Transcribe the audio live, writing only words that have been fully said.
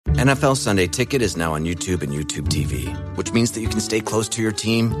NFL Sunday Ticket is now on YouTube and YouTube TV, which means that you can stay close to your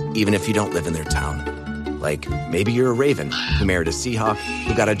team even if you don't live in their town. Like, maybe you're a Raven who married a Seahawk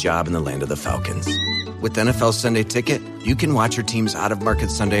who got a job in the land of the Falcons. With NFL Sunday Ticket, you can watch your team's out-of-market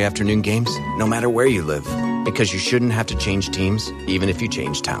Sunday afternoon games no matter where you live, because you shouldn't have to change teams even if you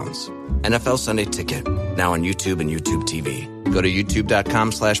change towns. NFL Sunday Ticket, now on YouTube and YouTube TV. Go to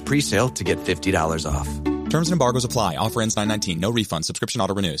youtube.com/presale to get $50 off. Terms and embargoes apply. Offer ends 9/19. No refund. Subscription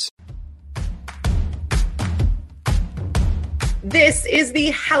auto renews. This is the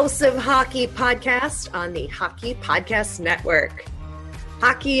House of Hockey podcast on the Hockey Podcast Network.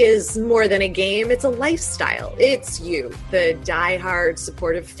 Hockey is more than a game. It's a lifestyle. It's you, the diehard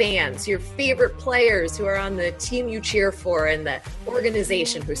supportive fans, your favorite players who are on the team you cheer for, and the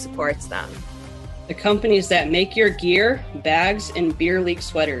organization who supports them. The companies that make your gear, bags, and beer league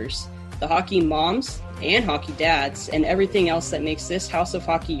sweaters. The hockey moms and hockey dads, and everything else that makes this House of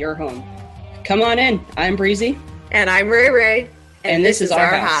Hockey your home. Come on in. I'm Breezy. And I'm Ray Ray. And this is our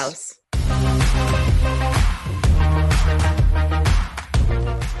house.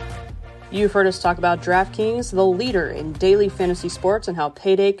 You've heard us talk about DraftKings, the leader in daily fantasy sports, and how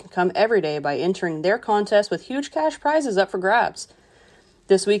payday can come every day by entering their contest with huge cash prizes up for grabs.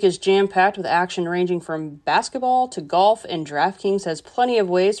 This week is jam-packed with action ranging from basketball to golf, and DraftKings has plenty of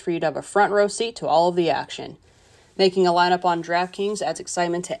ways for you to have a front row seat to all of the action. Making a lineup on DraftKings adds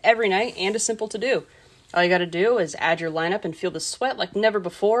excitement to every night and is simple to do. All you got to do is add your lineup and feel the sweat like never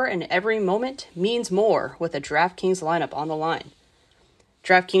before, and every moment means more with a DraftKings lineup on the line.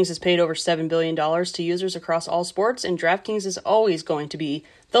 DraftKings has paid over $7 billion to users across all sports, and DraftKings is always going to be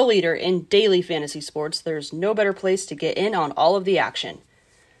the leader in daily fantasy sports. There's no better place to get in on all of the action.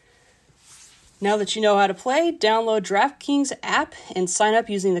 Now that you know how to play, download DraftKings app and sign up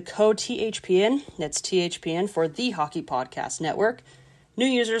using the code THPN. That's THPN for the Hockey Podcast Network. New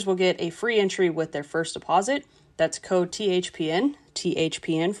users will get a free entry with their first deposit. That's code THPN,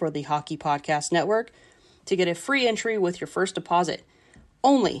 THPN for the Hockey Podcast Network, to get a free entry with your first deposit.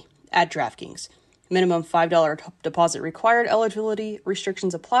 Only at DraftKings. Minimum $5 deposit required. Eligibility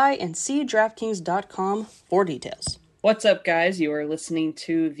restrictions apply, and see DraftKings.com for details. What's up, guys? You are listening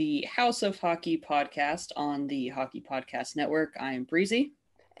to the House of Hockey podcast on the Hockey Podcast Network. I am Breezy.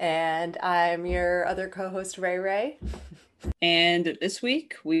 And I'm your other co-host, Ray Ray. And this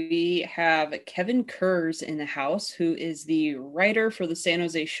week we have Kevin Kurz in the house, who is the writer for the San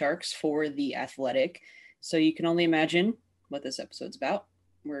Jose Sharks for The Athletic. So you can only imagine what this episode's about.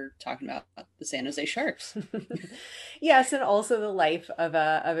 We're talking about the San Jose Sharks. Yes, and also the life of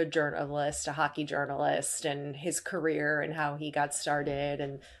a journalist, a hockey journalist, and his career and how he got started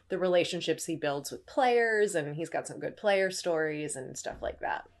and the relationships he builds with players, and he's got some good player stories and stuff like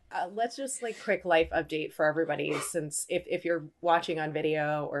that. Let's just quick life update for everybody, since if you're watching on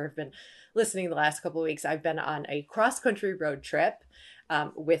video or have been listening the last couple of weeks, I've been on a cross-country road trip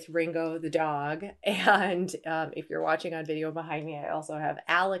with Ringo the dog. And if you're watching on video behind me, I also have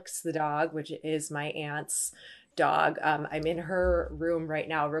Alex the dog, which is my aunt's dog. I'm in her room right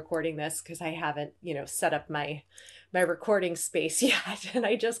now recording this because I haven't, set up my recording space yet. And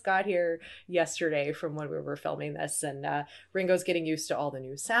I just got here yesterday from when we were filming this, and Ringo's getting used to all the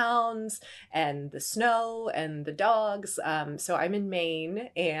new sounds and the snow and the dogs. So I'm in Maine,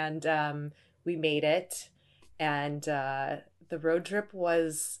 and we made it. And the road trip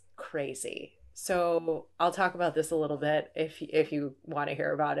was crazy. So I'll talk about this a little bit if you want to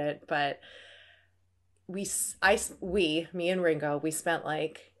hear about it. But me and Ringo, we spent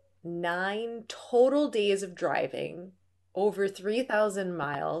 9 total days of driving over 3,000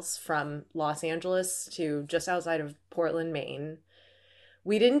 miles from Los Angeles to just outside of Portland, Maine.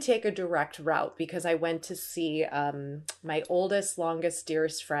 We didn't take a direct route because I went to see my oldest, longest,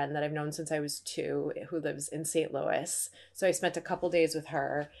 dearest friend that I've known since I was 2, who lives in St. Louis. So I spent a couple days with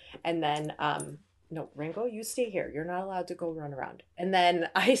her. And then, no, Ringo, you stay here. You're not allowed to go run around. And then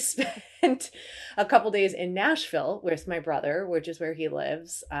I spent a couple days in Nashville with my brother, which is where he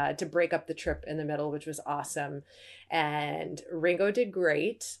lives, to break up the trip in the middle, which was awesome. And Ringo did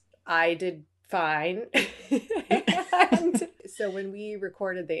great. I did fine. And so when we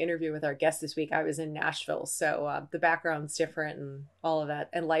recorded the interview with our guest this week, I was in Nashville. So the background's different and all of that,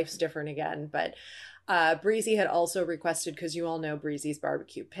 and life's different again. But Breezy had also requested, because you all know Breezy's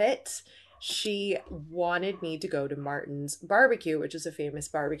Barbecue Pit, she wanted me to go to Martin's Barbecue, which is a famous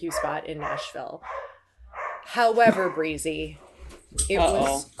barbecue spot in Nashville. However, Breezy, it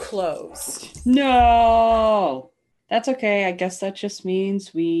was closed. No! That's okay. I guess that just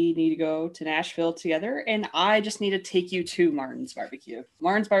means we need to go to Nashville together, and I just need to take you to Martin's Barbecue.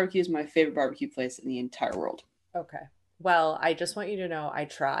 Martin's Barbecue is my favorite barbecue place in the entire world. Okay. Well, I just want you to know I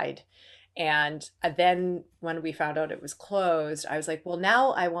tried. And then when we found out it was closed, I was like, well,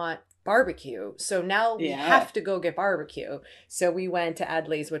 now I want barbecue. So now we Yeah. have to go get barbecue. So we went to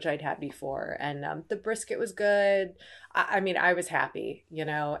Adley's, which I'd had before, and the brisket was good. I mean, I was happy.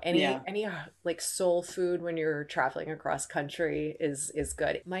 Yeah. Any like soul food when you're traveling across country is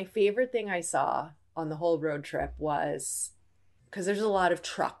good. My favorite thing I saw on the whole road trip was because there's a lot of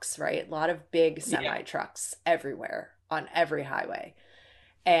trucks, right? A lot of big Yeah. semi trucks everywhere on every highway.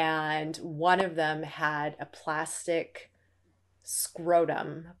 And one of them had a plastic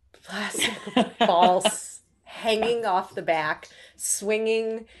scrotum, plastic balls hanging off the back,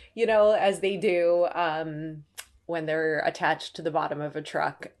 swinging, as they do when they're attached to the bottom of a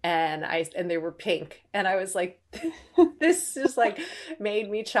truck. And they were pink, and I was like, this just like made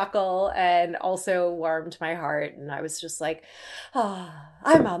me chuckle and also warmed my heart. And I was just like,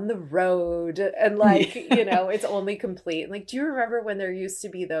 I'm on the road, and like, Yeah. it's only complete. Like, do you remember when there used to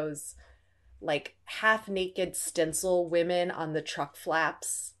be those like half naked stencil women on the truck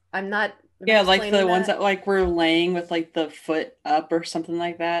flaps? Am I Yeah, like explaining the ones that? that like were laying with like the foot up or something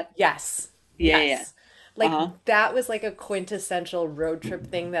like that. Yes. Yeah, yeah. Yes. Like Uh-huh. that was like a quintessential road trip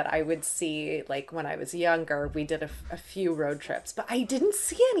thing that I would see like when I was younger. We did a few road trips, but I didn't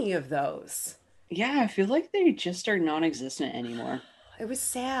see any of those. Yeah, I feel like they just are non-existent anymore. It was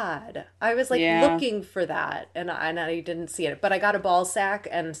sad. I was like Yeah, looking for that, and I didn't see it, but I got a ball sack,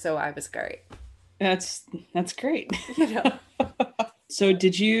 and so I was great. that's that's great. You know. So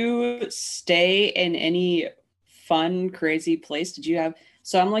did you stay in any fun, crazy place? Did you have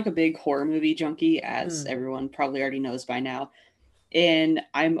so I'm like a big horror movie junkie, as Mm. everyone probably already knows by now. And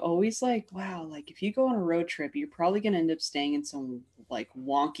I'm always like, wow, like if you go on a road trip, you're probably gonna end up staying in some like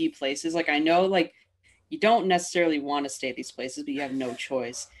wonky places. Like I know like you don't necessarily want to stay at these places, but you have no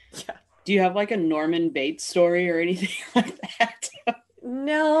choice. Yeah. Do you have like a Norman Bates story or anything like that?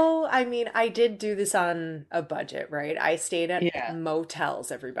 No, I mean, I did do this on a budget, right? I stayed at Yeah,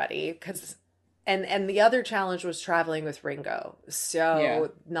 motels, everybody, because and the other challenge was traveling with Ringo. yeah.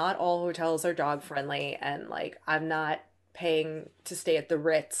 So not all hotels are dog friendly, and like I'm not paying to stay at the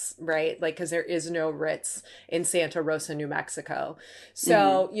Ritz, right? Like because there is no Ritz in Santa Rosa, New Mexico. Hmm.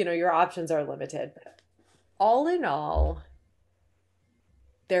 So, your options are limited. All in all,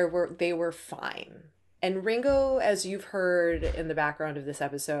 they were fine. And Ringo, as you've heard in the background of this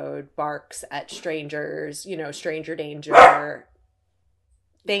episode, barks at strangers, stranger danger.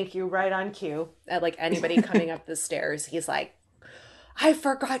 Thank you, right on cue. At like anybody coming up the stairs, he's like, I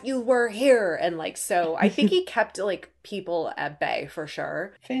forgot you were here. And like, so I think he kept like people at bay for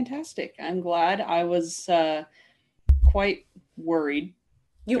sure. Fantastic. I'm glad. I was quite worried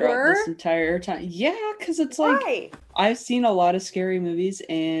You throughout were? this entire time. Yeah, because it's like Why? I've seen a lot of scary movies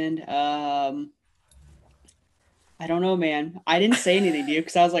and I don't know, man. I didn't say anything to you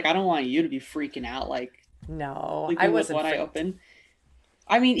because I was like, I don't want you to be freaking out, like No, I sleeping with wasn't one eye freaked. open.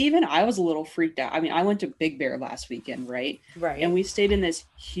 I mean, even I was a little freaked out. I mean, I went to Big Bear last weekend, right? And Right. we stayed in this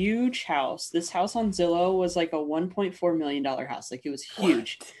huge house. This house on Zillow was like a $1.4 million house. Like it was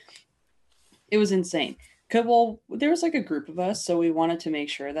huge. What? It was insane. 'Cause, well, there was like a group of us, so we wanted to make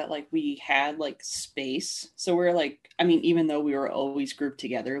sure that like we had like space. So we're like, I mean, even though we were always grouped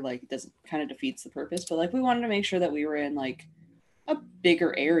together, like it doesn't kind of defeats the purpose, but like we wanted to make sure that we were in like a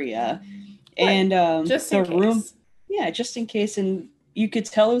bigger area. Right. And Just in the room, case. yeah, just in case. And you could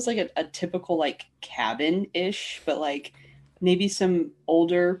tell it was like a typical like cabin ish, but like maybe some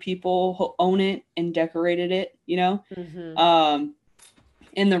older people who own it and decorated it, you know? Mm-hmm. Um,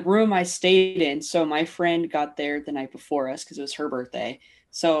 in the room I stayed in, so my friend got there the night before us because it was her birthday.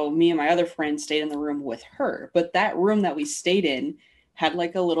 So me and my other friend stayed in the room with her. But that room that we stayed in had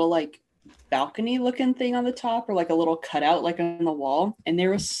like a little like balcony looking thing on the top or like a little cutout like on the wall. And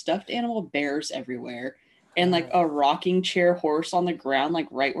there was stuffed animal bears everywhere and like Oh. a rocking chair horse on the ground, like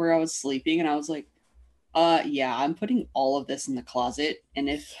right where I was sleeping. And I was like, yeah, I'm putting all of this in the closet. And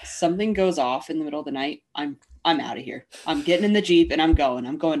if something goes off in the middle of the night, I'm out of here. I'm getting in the Jeep and I'm going.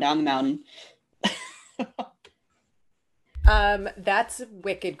 I'm going down the mountain. That's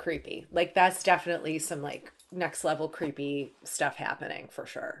wicked creepy. Like that's definitely some like next level creepy stuff happening for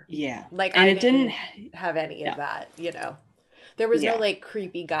sure. Yeah. Like And I it didn't didn't have any of yeah. that. There was no Yeah. like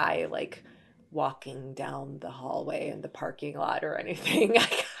creepy guy like walking down the hallway in the parking lot or anything. I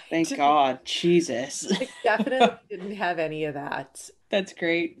Thank didn't God. Jesus. I definitely didn't have any of that. That's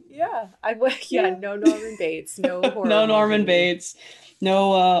great. Yeah, I would. Yeah, Yeah. no Norman Bates, no horror No Norman movie. Bates.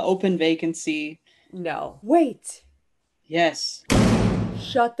 No open vacancy. No. Wait. Yes.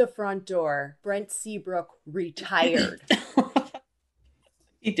 Shut the front door. Brent Seabrook retired.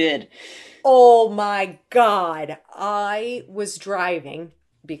 He did. Oh my God. I was driving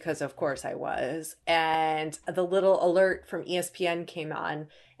because, of course, I was, and the little alert from ESPN came on,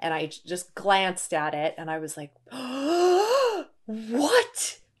 and I just glanced at it and I was like,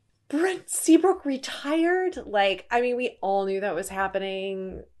 what? Brent Seabrook retired? Like, I mean, we all knew that was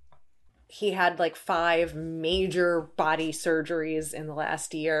happening. He had like 5 major body surgeries in the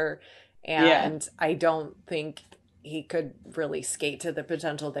last year, Yeah. and I don't think he could really skate to the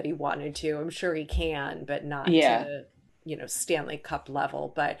potential that he wanted to. I'm sure he can, but not Yeah. to, Stanley Cup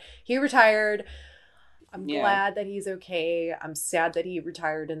level. But he retired. I'm Yeah. glad that he's okay. I'm sad that he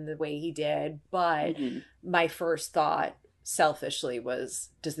retired in the way he did, but Hmm. my first thought selfishly was,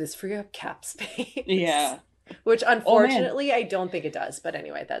 does this free up cap space? Yeah. Which Oh man. unfortunately I don't think it does, but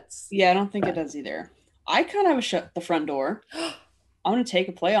anyway, that's Yeah, I don't think it does either. I kind of have shut the front door. I'm going to take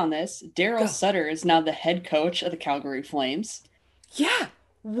a play on this. Daryl go. Sutter is now the head coach of the Calgary Flames. Yeah.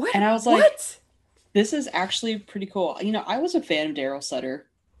 What? And I was like, What? this is actually pretty cool. I was a fan of Daryl Sutter.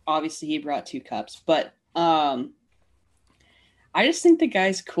 Obviously, he brought 2 cups, but I just think the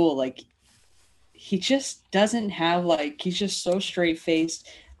guy's cool. Like, he just doesn't have, like, he's just so straight faced.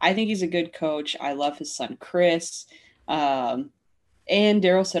 I think he's a good coach. I love his son, Chris. Um, and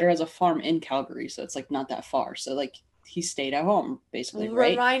Daryl Sutter has a farm in Calgary, so it's like not that far. So, like, he stayed at home, basically,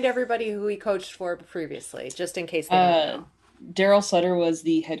 right? Remind everybody who he coached for previously, just in case they don't Uh, know. Daryl Sutter was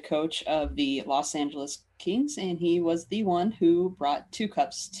the head coach of the Los Angeles Kings, and he was the one who brought 2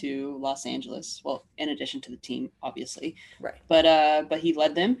 cups to Los Angeles. Well, in addition to the team, obviously, Right. but he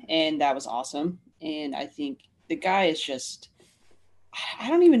led them, and that was awesome. And I think the guy is just—I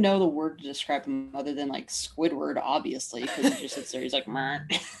don't even know the word to describe him other than like Squidward, obviously, because he just sits there. He's like, "Meh."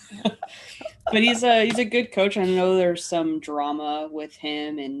 But he's a good coach. I know there's some drama with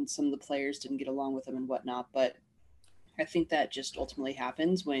him, and some of the players didn't get along with him and whatnot, but I think that just ultimately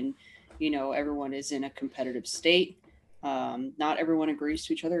happens when, everyone is in a competitive state. Not everyone agrees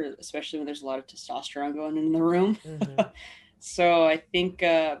to each other, especially when there's a lot of testosterone going in the room. Mm-hmm. So I think,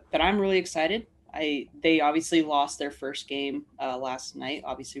 but I'm really excited. They obviously lost their first game last night.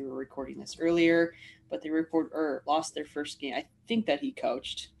 Obviously, we were recording this earlier, but they lost their first game. I think that he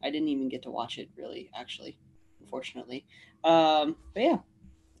coached. I didn't even get to watch it really, actually, unfortunately. But yeah, Yeah.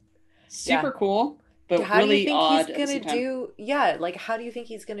 super cool, but How do you really think he's odd at the gonna same time. do? Yeah, like how do you think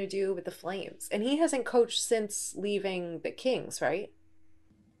he's gonna do with the Flames? And he hasn't coached since leaving the Kings, right?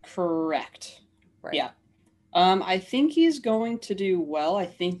 Correct. Right. Yeah. I think he's going to do well. I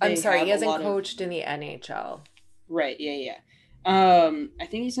think I'm they sorry, he have a hasn't lot of coached in the NHL. right. Yeah, yeah. I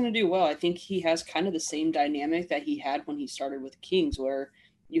think he's going to do well. I think he has kind of the same dynamic that he had when he started with the Kings, where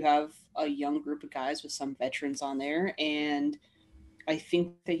you have a young group of guys with some veterans on there, and I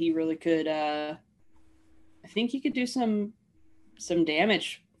think that he really could. I think he could do some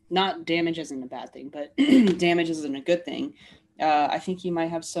damage. Not damage isn't a bad thing, but damage isn't a good thing. I think he might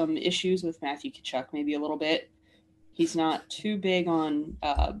have some issues with Matthew Tkachuk, maybe a little bit. He's not too big on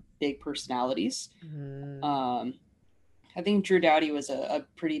big personalities. Mm. Um, I think Drew Doughty was a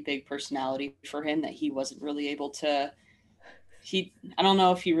pretty big personality for him that he wasn't really able to. I don't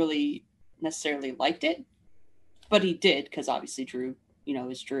know if he really necessarily liked it, but he did because obviously Drew,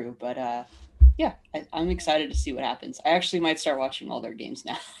 is Drew. But yeah, I'm excited to see what happens. I actually might start watching all their games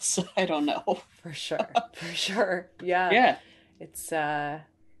now, so I don't know. For sure. For sure. Yeah. Yeah, It's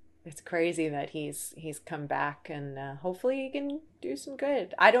it's crazy that he's come back, and hopefully he can do some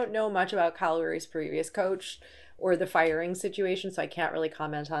good. I don't know much about Calgary's previous coach or the firing situation, so I can't really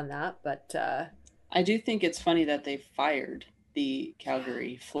comment on that, but I do think it's funny that they fired the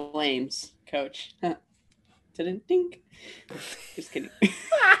Calgary Flames coach. Didn't think. Just kidding.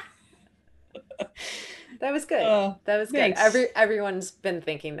 that was good. That was good. Thanks. Everyone's been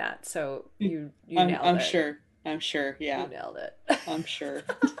thinking that, so you nailed I'm it. sure. I'm sure. Yeah, You nailed it. I'm sure.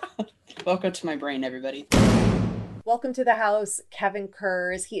 Welcome to my brain, everybody. Welcome to the house, Kevin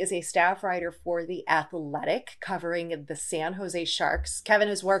Kurz. He is a staff writer for The Athletic, covering the San Jose Sharks. Kevin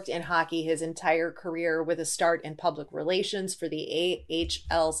has worked in hockey his entire career with a start in public relations for the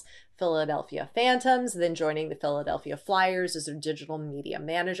AHL's Philadelphia Phantoms, then joining the Philadelphia Flyers as a digital media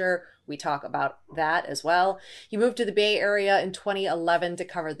manager. We talk about that as well. He moved to the Bay Area in 2011 to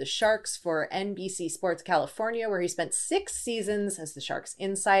cover the Sharks for NBC Sports California, where he spent 6 seasons as the Sharks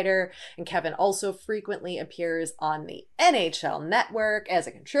insider. And Kevin also frequently appears on the NHL Network as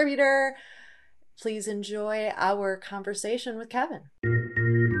a contributor. Please enjoy our conversation with Kevin.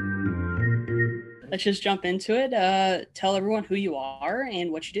 Let's just jump into it. Tell everyone who you are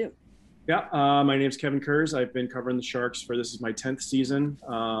and what you do. Yeah, my name's Kevin Kurz. I've been covering the Sharks this is my 10th season.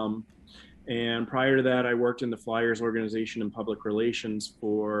 And prior to that, I worked in the Flyers organization in public relations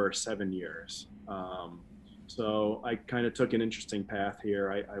for 7 years. So I kind of took an interesting path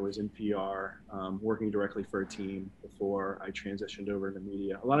here. I was in PR, working directly for a team before I transitioned over into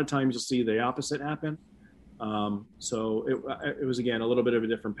media. A lot of times you'll see the opposite happen. So it was, again, a little bit of a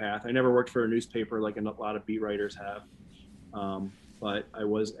different path. I never worked for a newspaper like a lot of beat writers have. But I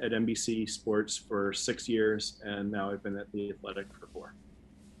was at NBC Sports for 6 years, and now I've been at The Athletic for 4.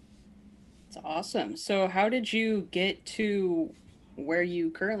 That's awesome. So how did you get to where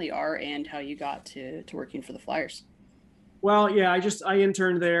you currently are and how you got to working for the Flyers? Well, yeah, I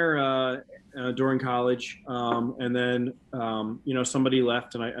interned there during college, and then somebody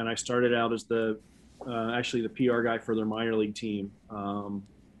left, and I started out as actually the PR guy for their minor league team,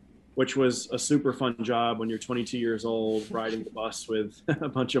 which was a super fun job when you're 22 years old, riding the bus with a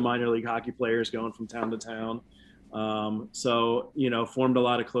bunch of minor league hockey players going from town to town. So formed a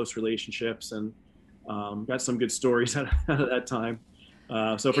lot of close relationships and got some good stories out of that time.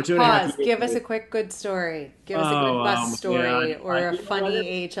 So for 2.5 years, give us a quick good story. Give us a good bus story or a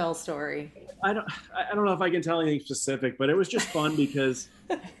funny AHL story. I don't know if I can tell anything specific, but it was just fun because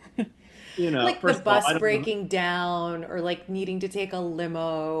like the bus breaking down or like needing to take a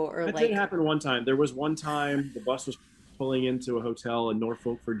limo or that didn't happen one time. There was one time the bus was pulling into a hotel in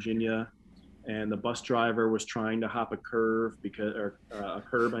Norfolk, Virginia, and the bus driver was trying to hop a curb to get into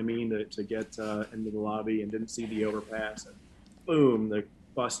the lobby and didn't see the overpass. And boom, the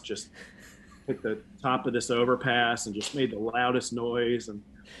bus just hit the top of this overpass and just made the loudest noise. And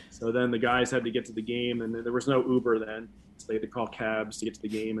so then the guys had to get to the game, and there was no Uber then, so they had to call cabs to get to the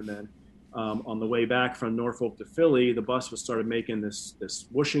game. And then on the way back from Norfolk to Philly, the bus started making this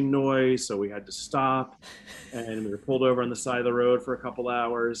whooshing noise, so we had to stop, and we were pulled over on the side of the road for a couple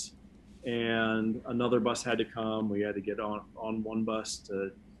hours. And another bus had to come. We had to get off one bus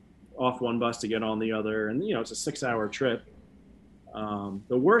to get on the other, and it's a 6-hour trip.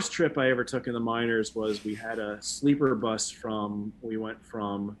 The worst trip I ever took in the minors was we had a sleeper bus we went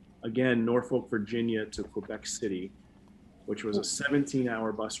from, again, Norfolk, Virginia to Quebec City, which was a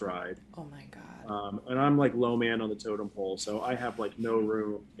 17-hour bus ride. Oh my God. And I'm like low man on the totem pole, so I have like no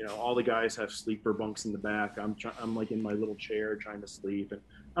room. All the guys have sleeper bunks in the back. I'm like in my little chair trying to sleep, and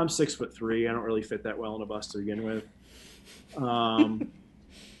I'm 6'3". I don't really fit that well in a bus to begin with.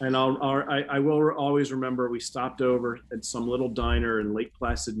 And I will always remember we stopped over at some little diner in Lake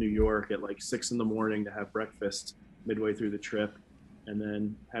Placid, New York at like 6 a.m. to have breakfast midway through the trip, and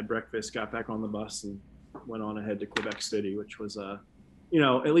then had breakfast, got back on the bus, and went on ahead to Quebec City, which was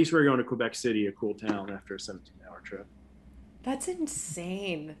at least we were going to Quebec City, a cool town, after a 17-hour trip. That's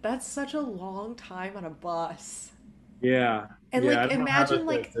insane. That's such a long time on a bus. Yeah. And imagine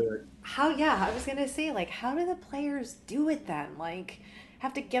how I was gonna say, like, how do the players do it then? Like,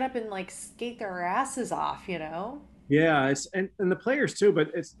 have to get up and like skate their asses off, Yeah, and the players too, but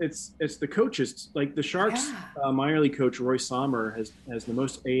it's the coaches. Like the Sharks minor league coach Roy Sommer has the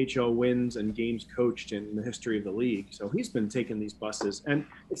most AHL wins and games coached in the history of the league. So he's been taking these buses, and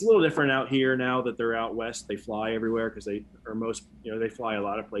it's a little different out here now that they're out west. They fly everywhere because they fly a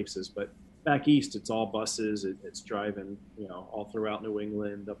lot of places. But back east, it's all buses. It's driving all throughout New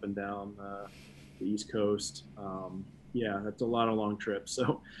England, up and down the East Coast. That's a lot of long trips.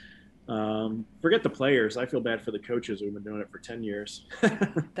 So. Forget the players. I feel bad for the coaches who've been doing it for 10 years.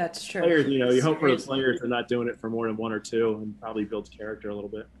 That's true. Players, you hope for the players are not doing it for more than 1 or 2, and probably builds character a little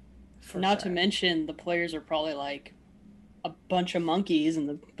bit. Not to mention the players are probably like a bunch of monkeys, and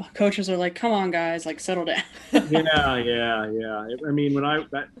the coaches are like, "Come on, guys, like settle down." Yeah. I mean, when I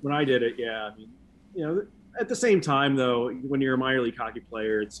did it, at the same time though, when you're a minor league hockey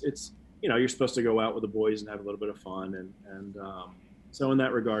player, it's you're supposed to go out with the boys and have a little bit of fun, and so in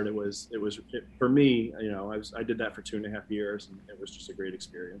that regard, it was for me. I did that for 2.5 years, and it was just a great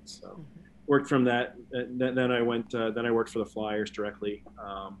experience. So, worked from that. Then I went. Then I worked for the Flyers directly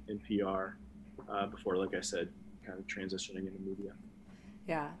in PR before, like I said, kind of transitioning into media.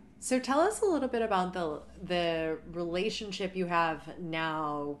 Yeah. So tell us a little bit about the relationship you have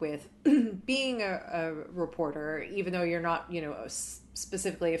now with being a reporter, even though you're not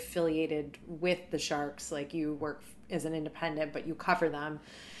specifically affiliated with the Sharks. Like, you work as an independent, but you cover them.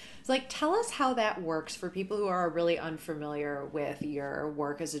 So tell us how that works for people who are really unfamiliar with your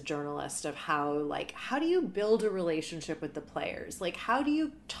work as a journalist, of how do you build a relationship with the players? Like, how do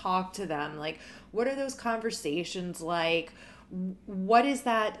you talk to them? Like, what are those conversations like? What is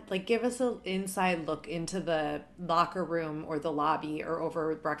that like? Give us an inside look into the locker room or the lobby or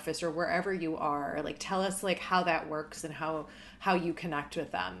over breakfast or wherever you are. Like, tell us how that works and how you connect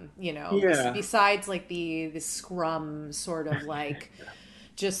with them, besides the scrum sort of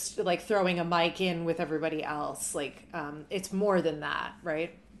just like throwing a mic in with everybody else. Like, it's more than that,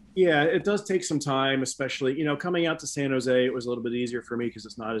 right? Yeah, it does take some time, especially, coming out to San Jose, it was a little bit easier for me because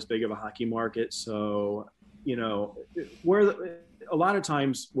it's not as big of a hockey market. So, a lot of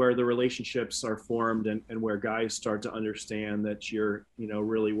times where the relationships are formed and where guys start to understand that you're,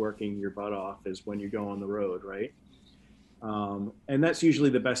 really working your butt off is when you go on the road, right? And that's usually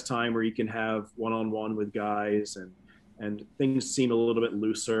the best time where you can have one-on-one with guys and things seem a little bit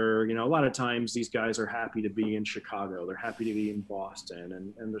looser. A lot of times these guys are happy to be in Chicago. They're happy to be in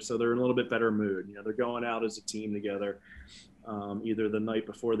Boston. So they're in a little bit better mood. They're going out as a team together, either the night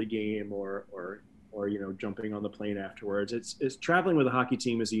before the game or jumping on the plane afterwards. It's traveling with a hockey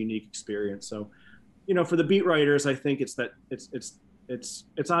team is a unique experience. So, for the beat writers, I think it's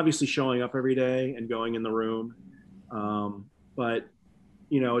obviously showing up every day and going in the room. But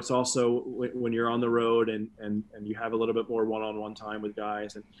it's also when you're on the road and you have a little bit more one-on-one time with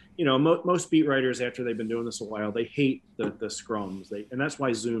guys. And, most beat writers, after they've been doing this a while, they hate the scrums. And that's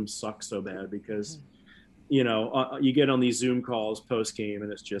why Zoom sucks so bad because, you get on these Zoom calls post game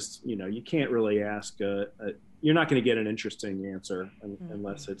and it's just, you can't really ask, you're not going to get an interesting answer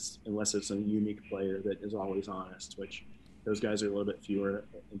unless it's a unique player that is always honest, which those guys are a little bit fewer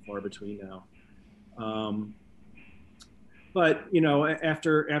and far between now. But,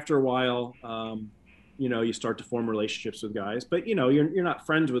 after a while, you start to form relationships with guys, but, you're not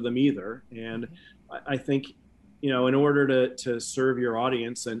friends with them either. And I think, in order to serve your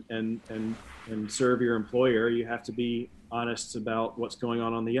audience and serve your employer, you have to be honest about what's going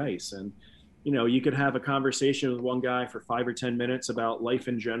on the ice. And, you could have a conversation with one guy for 5 or 10 minutes about life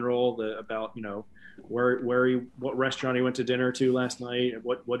in general, about, what restaurant he went to dinner to last night,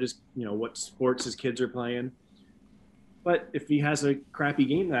 what sports his kids are playing. But if he has a crappy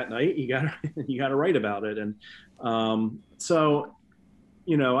game that night, you gotta write about it. And so,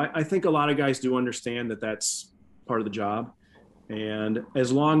 I think a lot of guys do understand that that's part of the job. And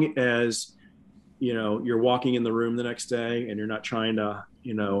as long as, you're walking in the room the next day and you're not trying to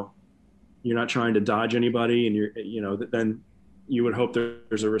dodge anybody, and then you would hope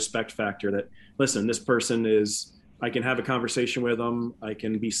there's a respect factor that, listen, this person I can have a conversation with him. I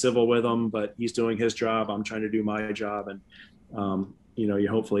can be civil with him, but he's doing his job. I'm trying to do my job. And,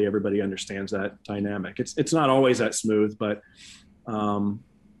 hopefully everybody understands that dynamic. It's not always that smooth, but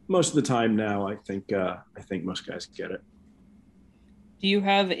most of the time now, I think most guys get it. Do you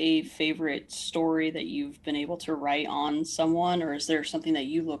have a favorite story that you've been able to write on someone, or is there something that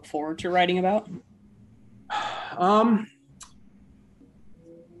you look forward to writing about?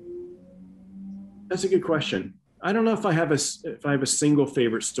 That's a good question. I don't know if I have a single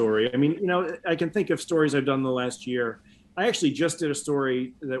favorite story. I mean, I can think of stories I've done the last year. I actually just did a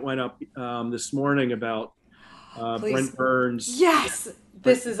story that went up this morning about Brent Burns. Yes,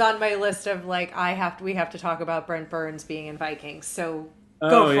 this is on my list of we have to talk about Brent Burns being in Vikings. So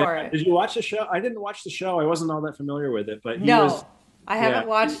go for it. Did you watch the show? I didn't watch the show. I wasn't all that familiar with it, but I haven't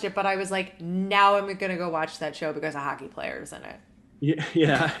watched it. But I was like, now I'm going to go watch that show because a hockey player's in it.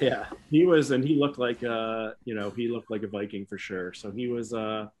 Yeah. He was, and he looked like he looked like a Viking for sure. So he was,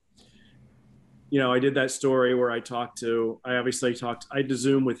 I did that story where I had to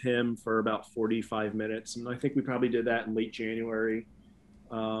Zoom with him for about 45 minutes. And I think we probably did that in late January.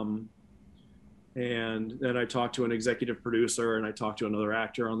 And then I talked to an executive producer and I talked to another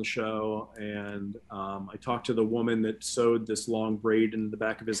actor on the show. And I talked to the woman that sewed this long braid in the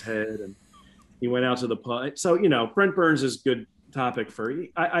back of his head. And he went out to the pub. So, Brent Burns is good topic for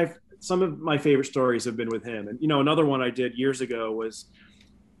some of my favorite stories have been with him. And another one I did years ago was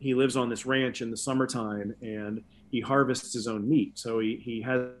he lives on this ranch in the summertime and he harvests his own meat. So he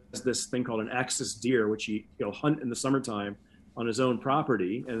has this thing called an axis deer, which he'll hunt in the summertime on his own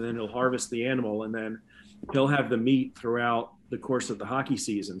property, and then he'll harvest the animal, and then he'll have the meat throughout the course of the hockey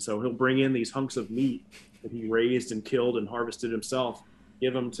season. So he'll bring in these hunks of meat that he raised and killed and harvested himself,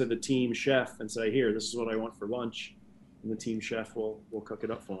 give them to the team chef and say, here, this is what I want for lunch. And the team chef will cook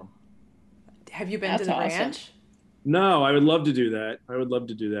it up for him. Have you been to the ranch? No, I would love to do that.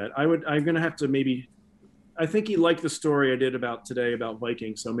 I'm going to have to I think he liked the story I did today about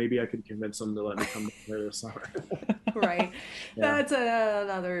Vikings, so maybe I could convince him to let me come there this summer. Right. Yeah. That's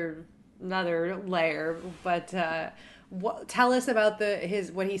another layer. But tell us about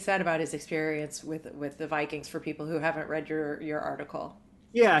what he said about his experience with the Vikings for people who haven't read your article.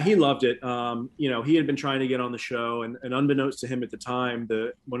 Yeah, he loved it. He had been trying to get on the show, and unbeknownst to him at the time,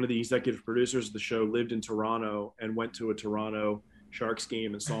 one of the executive producers of the show lived in Toronto and went to a Toronto Sharks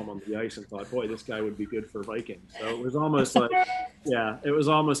game and saw him on the ice and thought, boy, this guy would be good for Vikings. So it was almost like, it was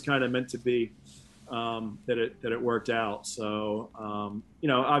almost kind of meant to be. that it worked out. So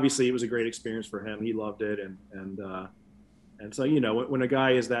obviously it was a great experience for him. He loved it, and so when a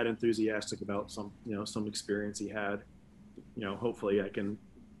guy is that enthusiastic about some experience he had, hopefully I can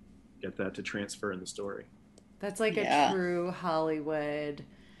get that to transfer in the story. That's like a true Hollywood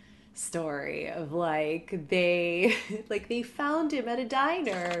story of they found him at a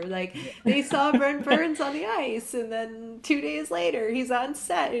diner, they saw Brent Burns on the ice, and then 2 days later he's on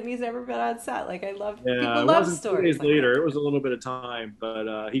set and he's never been on set. I love people love stories. 2 days later, it was a little bit of time,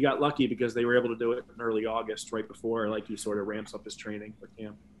 but he got lucky because they were able to do it in early August, right before he sort of ramps up his training for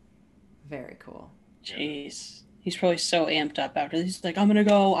camp. Very cool. Jeez. He's probably so amped up after this. He's like, I'm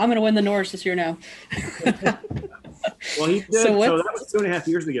gonna win the Norris this year now. Well, he did. So that was 2.5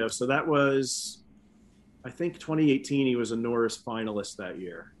 years ago. So that was, I think, 2018. He was a Norris finalist that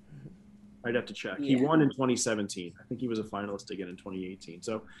year. I'd have to check. Yeah. He won in 2017. I think he was a finalist again in 2018.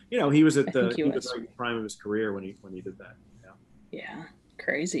 So he was at the prime of his career when he did that. Yeah,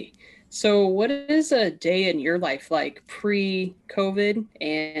 crazy. So what is a day in your life like pre-COVID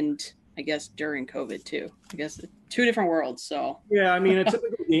and I guess during COVID too? I guess two different worlds. So yeah, I mean, a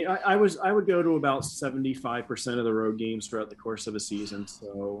typical game, I would go to about 75% of the road games throughout the course of a season.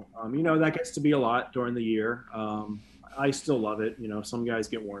 So that gets to be a lot during the year. I still love it. Some guys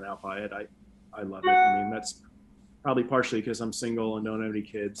get worn out by it. I love it. I mean, that's probably partially because I'm single and don't have any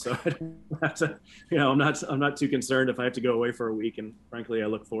kids, so I don't have to. I'm not too concerned if I have to go away for a week. And frankly, I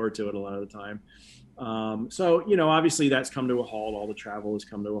look forward to it a lot of the time. So obviously that's come to a halt. All the travel has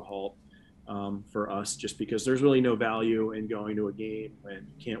come to a halt for us, just because there's really no value in going to a game when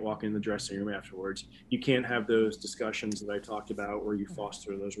you can't walk in the dressing room afterwards. You can't have those discussions that I talked about where you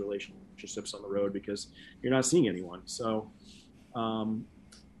foster those relationships on the road because you're not seeing anyone. So,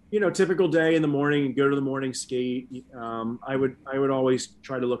 typical day in the morning, go to the morning skate. I would always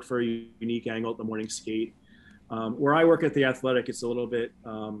try to look for a unique angle at the morning skate. Where I work at the Athletic, it's a little bit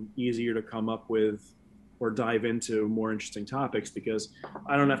easier to come up with or dive into more interesting topics because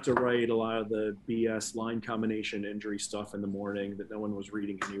I don't have to write a lot of the BS line combination injury stuff in the morning that no one was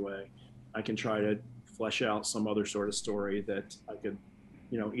reading anyway. I can try to flesh out some other sort of story that I could,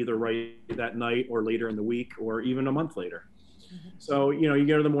 either write that night or later in the week or even a month later. Mm-hmm. So, you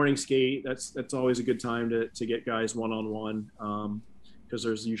go to the morning skate, that's always a good time to get guys one-on-one because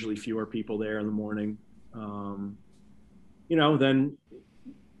there's usually fewer people there in the morning. Then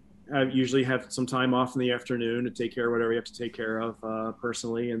I usually have some time off in the afternoon to take care of whatever you have to take care of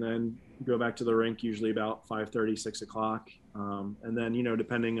personally, and then go back to the rink usually about 5:30, 6 o'clock. And then,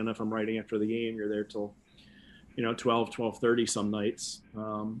 depending on if I'm writing after the game, you're there till, 12:30 some nights.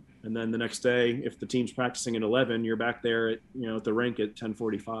 And then the next day, if the team's practicing at 11, you're back there at, at the rink at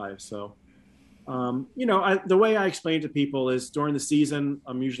 10:45. So, the way I explain to people is during the season,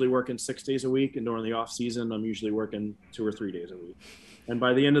 I'm usually working 6 days a week. And during the off season, I'm usually working 2 or 3 days a week. And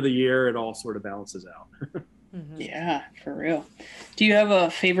by the end of the year, it all sort of balances out. Mm-hmm. Yeah, for real. Do you have a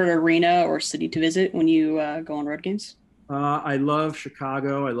favorite arena or city to visit when you go on road games? I love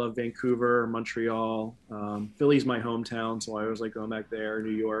Chicago. I love Vancouver, Montreal. Philly's my hometown, so I always like going back there. New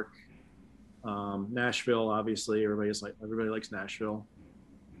York, Nashville, obviously. Everybody likes Nashville.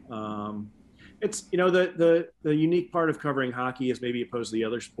 It's the unique part of covering hockey is maybe opposed to the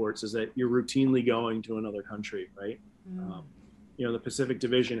other sports is that you're routinely going to another country, right? Mm. The Pacific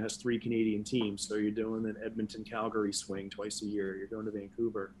Division has 3 Canadian teams, so you're doing an Edmonton, Calgary swing twice a year. You're going to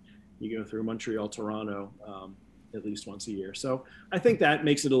Vancouver. You go through Montreal, Toronto at least once a year. So I think that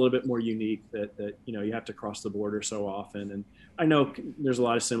makes it a little bit more unique that you have to cross the border so often. And I know there's a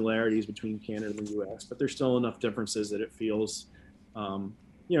lot of similarities between Canada and the U.S., but there's still enough differences that it feels,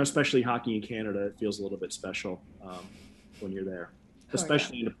 especially hockey in Canada, it feels a little bit special when you're there,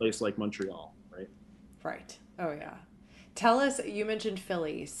 especially in a place like Montreal, right? Right. Oh, yeah. Tell us, you mentioned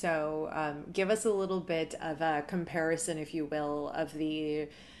Philly, so give us a little bit of a comparison, if you will, of the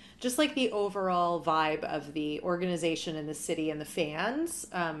overall vibe of the organization and the city and the fans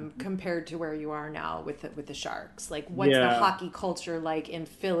compared to where you are now with the Sharks. What's the hockey culture like in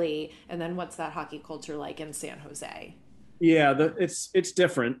Philly, and then what's that hockey culture like in San Jose? Yeah, it's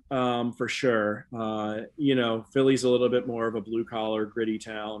different for sure. Philly's a little bit more of a blue collar, gritty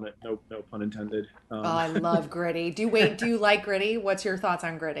town. No pun intended. I love gritty. Do you like gritty? What's your thoughts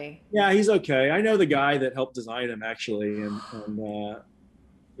on gritty? Yeah, he's okay. I know the guy that helped design him actually, and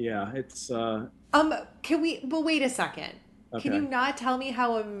yeah, it's. Can we? Well, wait a second. Okay. Can you not tell me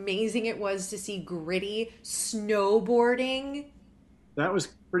how amazing it was to see gritty snowboarding? That was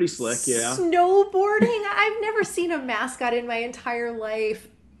pretty slick, yeah. Snowboarding? I've never seen a mascot in my entire life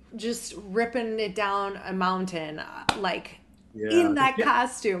just ripping it down a mountain. in that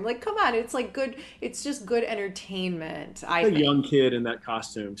costume. Like, come on, it's like good. It's just good entertainment. I think. Young kid in that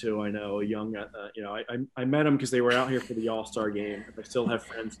costume too. I know a young, I met him because they were out here for the All-Star game. I still have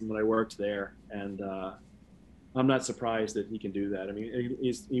friends from when I worked there, and I'm not surprised that he can do that. I mean,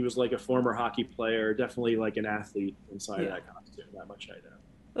 he was like a former hockey player, definitely like an athlete inside of that costume. That much I know.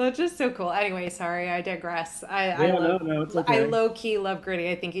 Well, it's just so cool. Anyway, sorry, I digress. It's okay. I low key love Gritty.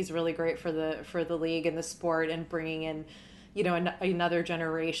 I think he's really great for the league and the sport, and bringing in, another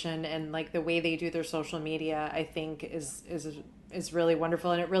generation, and like the way they do their social media, I think is really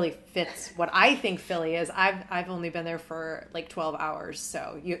wonderful, and it really fits what I think Philly is. I've only been there for like 12 hours,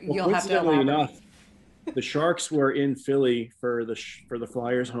 so you'll have to elaborate. Enough, the Sharks were in Philly for the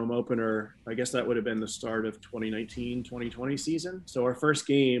Flyers home opener. I guess that would have been the start of 2019-2020 season. So our first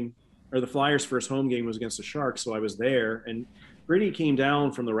game, or the Flyers' first home game, was against the Sharks. So I was there, and Gritty came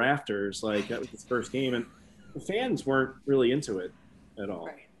down from the rafters. Like, that was his first game, and the fans weren't really into it at all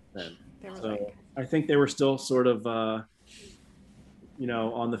then. So I think they were still sort of, on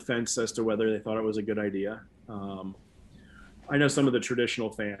the fence as to whether they thought it was a good idea. I know some of the traditional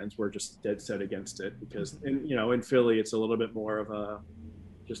fans were just dead set against it because, in Philly, it's a little bit more of a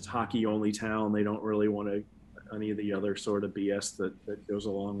just hockey only town. They don't really want any of the other sort of BS that goes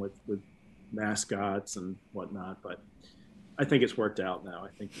along with mascots and whatnot. But I think it's worked out now. I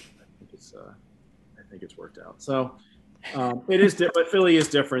think it's worked out. So it is, but Philly is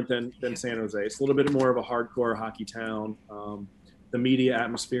different than San Jose. It's a little bit more of a hardcore hockey town. The media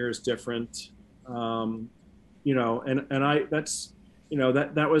atmosphere is different. That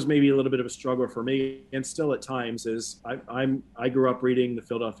was maybe a little bit of a struggle for me, and still at times is. I grew up reading the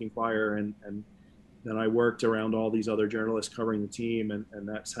Philadelphia Inquirer, and then I worked around all these other journalists covering the team, and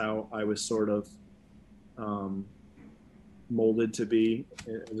that's how I was sort of molded to be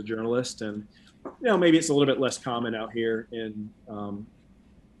as a journalist. And maybe it's a little bit less common out here in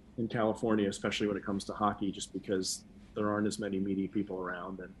California, especially when it comes to hockey, just because there aren't as many media people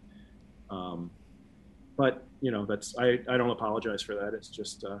around. And but I don't apologize for that. It's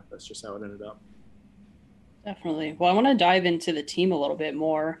just that's just how it ended up. Definitely. Well, I want to dive into the team a little bit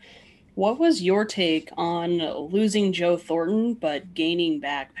more. What was your take on losing Joe Thornton but gaining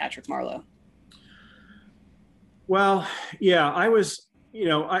back Patrick Marleau? Well, yeah, I was.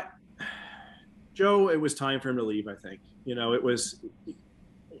 Joe, it was time for him to leave. I think it was.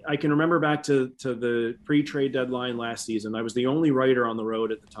 I can remember back to the pre-trade deadline last season. I was the only writer on the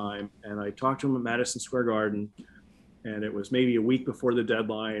road at the time, and I talked to him at Madison Square Garden, and it was maybe a week before the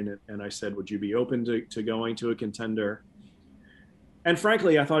deadline, and I said, would you be open to going to a contender? And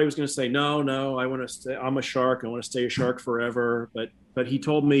frankly, I thought he was going to say, no, I want to stay. I'm a Shark. I want to stay a Shark forever. But he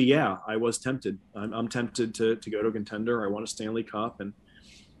told me, yeah, I was tempted. I'm tempted to go to a contender. I want a Stanley Cup. And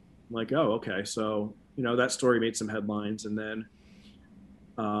I'm like, oh, okay. So, that story made some headlines. And then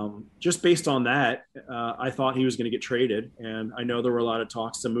just based on that, I thought he was going to get traded. And I know there were a lot of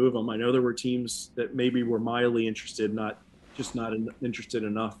talks to move him. I know there were teams that maybe were mildly interested, not interested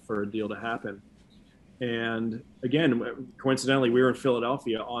enough for a deal to happen. And again, coincidentally, we were in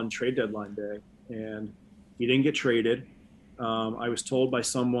Philadelphia on trade deadline day, and he didn't get traded. I was told by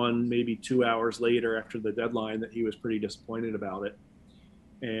someone maybe 2 hours later after the deadline that he was pretty disappointed about it.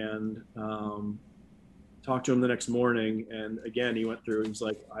 And talked to him the next morning, and again, he went through. He's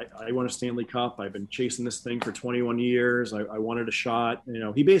like, I want a Stanley Cup. I've been chasing this thing for 21 years. I wanted a shot.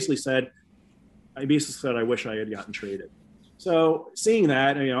 He basically said, I wish I had gotten traded. So seeing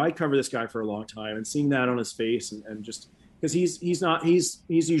that, I cover this guy for a long time, and seeing that on his face, and just because he's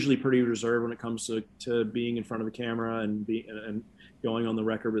usually pretty reserved when it comes to being in front of a camera and going on the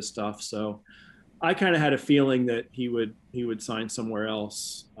record with stuff. So I kind of had a feeling that he would sign somewhere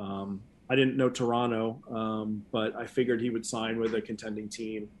else. I didn't know Toronto, but I figured he would sign with a contending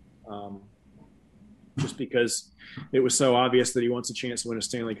team, just because it was so obvious that he wants a chance to win a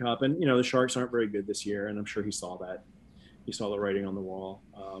Stanley Cup. And the Sharks aren't very good this year, and I'm sure he saw that. He saw the writing on the wall.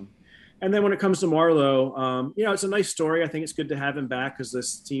 And then when it comes to Marleau, it's a nice story. I think it's good to have him back because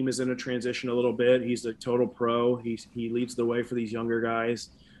this team is in a transition a little bit. He's a total pro. He leads the way for these younger guys.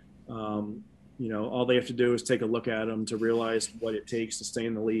 All they have to do is take a look at him to realize what it takes to stay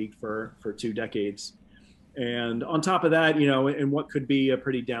in the league for 2 decades. And on top of that, in what could be a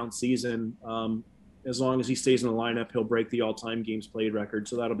pretty down season, as long as he stays in the lineup, he'll break the all-time games played record.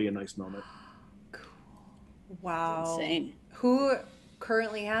 So that'll be a nice moment. Wow. That's insane. Who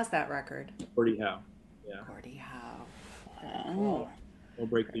currently has that record? Gordie Howe. Yeah. Gordie Howe. Wow. He'll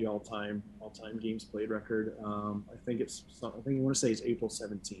break the all-time games played record. I think you want to say it's April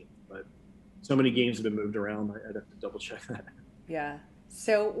 17th, but so many games have been moved around. I'd have to double check that. Yeah.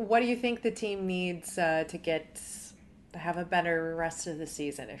 So what do you think the team needs to get Have a better rest of the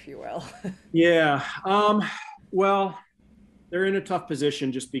season, if you will. Yeah. Well, they're in a tough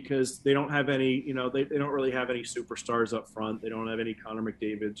position just because they don't have any, they don't really have any superstars up front. They don't have any Connor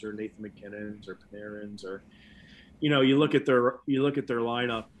McDavids or Nathan McKinnons or Panarins or, you look at their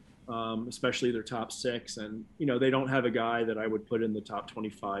lineup, especially their top six, and they don't have a guy that I would put in the top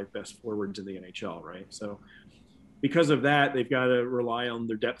 25 best forwards in the NHL, right? So because of that, they've got to rely on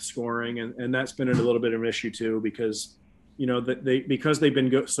their depth scoring, and that's been a little bit of an issue too, because because they've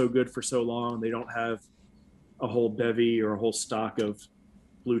been so good for so long, they don't have a whole bevy or a whole stock of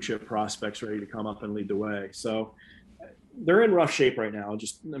blue chip prospects ready to come up and lead the way. So they're in rough shape right now.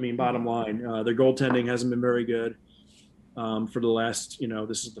 Bottom line, their goaltending hasn't been very good for the last,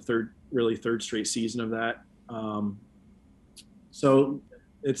 this is the third straight season of that. So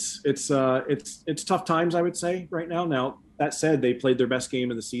it's tough times, I would say, right now. Now, that said, they played their best game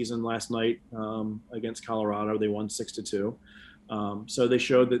of the season last night against Colorado. They won 6-2. So they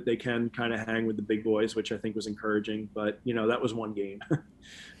showed that they can kind of hang with the big boys, which I think was encouraging. But, that was one game.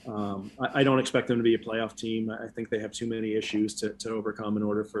 I don't expect them to be a playoff team. I think they have too many issues to overcome in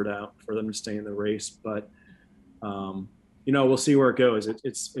order for them to stay in the race. But, we'll see where it goes.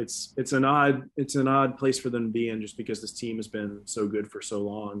 It's an odd place for them to be in, just because this team has been so good for so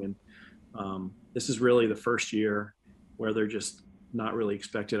long. And this is really the first year where they're just not really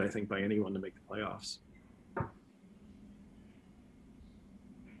expected, I think, by anyone to make the playoffs.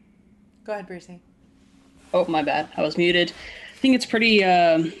 Go ahead, Brucey. Oh, my bad. I was muted. I think it's pretty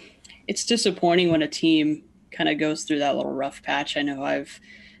it's disappointing when a team kind of goes through that little rough patch. I know I've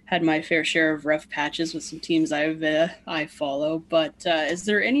had my fair share of rough patches with some teams I follow, but is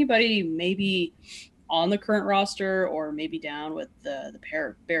there anybody maybe on the current roster or maybe down with the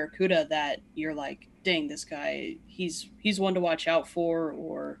Barracuda that you're like, dang, this guy, he's one to watch out for,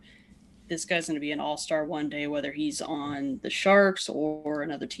 or this guy's going to be an all-star one day, whether he's on the Sharks or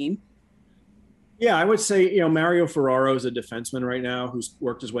another team? Yeah, I would say, Mario Ferraro is a defenseman right now who's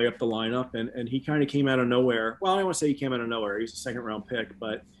worked his way up the lineup, and he kind of came out of nowhere. Well, I don't want to say he came out of nowhere. He's a second-round pick,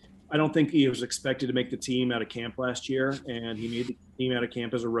 but I don't think he was expected to make the team out of camp last year, and he made the team out of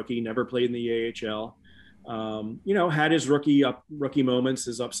camp as a rookie, never played in the AHL. Had his rookie moments,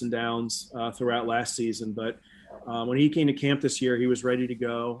 his ups and downs throughout last season, but when he came to camp this year, he was ready to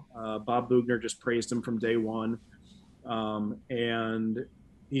go. Bob Bugner just praised him from day one, and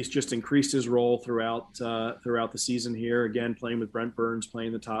he's just increased his role throughout the season here. Again, playing with Brent Burns,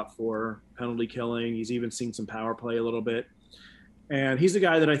 playing the top four, penalty killing. He's even seen some power play a little bit. And he's a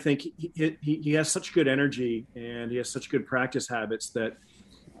guy that I think he has such good energy and he has such good practice habits that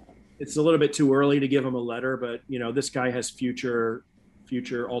it's a little bit too early to give him a letter. But, this guy has future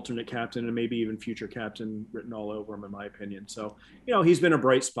alternate captain and maybe even future captain written all over him, in my opinion. So, he's been a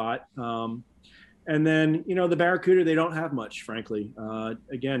bright spot. And then, the Barracuda, they don't have much, frankly.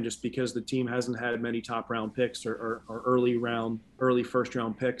 Again, just because the team hasn't had many top round picks or early first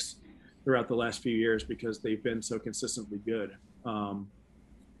round picks throughout the last few years, because they've been so consistently good.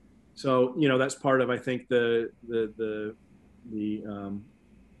 So, that's part of, I think, the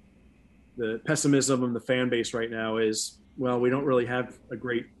pessimism of the fan base right now is, well, we don't really have a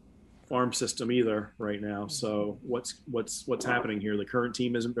great farm system either right now. So what's happening here? The current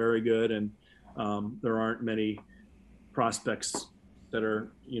team isn't very good, and there aren't many prospects that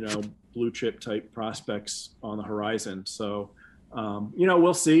are, blue chip type prospects on the horizon. So,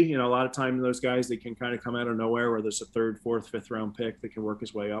 we'll see. A lot of time those guys, they can kind of come out of nowhere where there's a third, fourth, fifth round pick that can work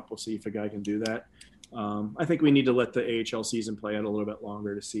his way up. We'll see if a guy can do that. I think we need to let the AHL season play out a little bit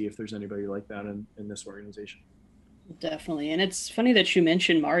longer to see if there's anybody like that in this organization. Definitely. And it's funny that you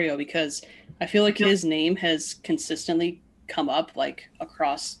mentioned Mario, because I feel like his name has consistently come up like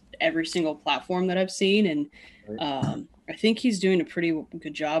across every single platform that I've seen. And I think he's doing a pretty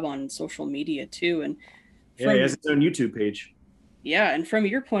good job on social media too. And he has his own YouTube page. Yeah. And from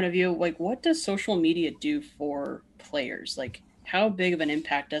your point of view, like, what does social media do for players? Like, how big of an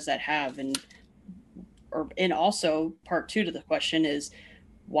impact does that have? And also part two to the question is,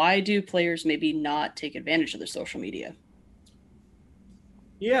 why do players maybe not take advantage of their social media?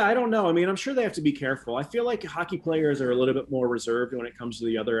 Yeah, I don't know. I'm sure they have to be careful. I feel like hockey players are a little bit more reserved when it comes to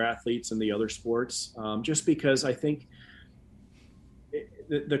the other athletes and the other sports, just because I think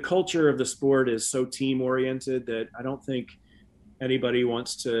the culture of the sport is so team oriented that I don't think anybody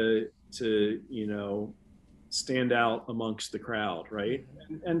wants to stand out amongst the crowd, right?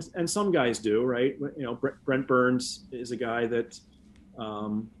 And some guys do, right? Brent Burns is a guy that,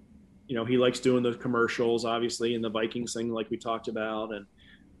 he likes doing those commercials, obviously, and the Vikings thing, like we talked about, and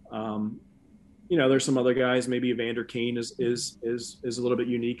there's some other guys. Maybe Evander Kane is a little bit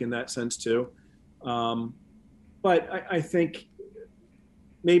unique in that sense too. but I think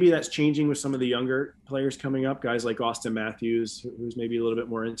maybe that's changing with some of the younger players coming up, guys like Austin Matthews, who's maybe a little bit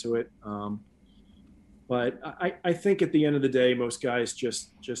more into it. But I think at the end of the day, most guys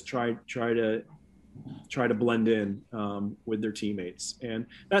just try to blend in with their teammates. And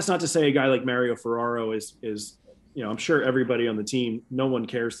that's not to say a guy like Mario Ferraro is, I'm sure everybody on the team, no one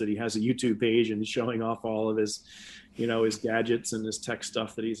cares that he has a YouTube page and he's showing off all of his, his gadgets and his tech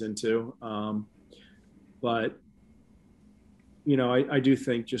stuff that he's into. But I do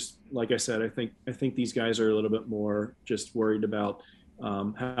think, just like I said, I think these guys are a little bit more just worried about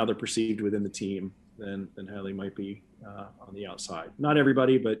how they're perceived within the team than how they might be on the outside. Not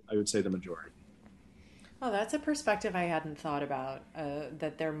everybody, but I would say the majority. Oh, that's a perspective I hadn't thought about,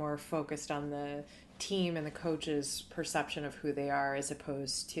 that they're more focused on the team and the coach's perception of who they are as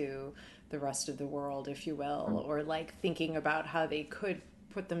opposed to the rest of the world, if you will, or like thinking about how they could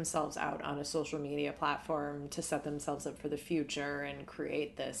put themselves out on a social media platform to set themselves up for the future and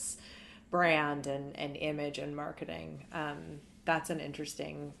create this brand and image and marketing. That's an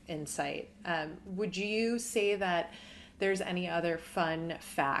interesting insight. Would you say that there's any other fun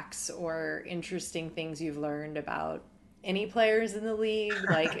facts or interesting things you've learned about any players in the league,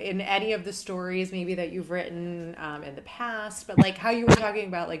 like in any of the stories maybe that you've written in the past, but like how you were talking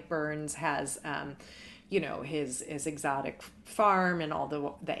about, like Burns has his exotic farm and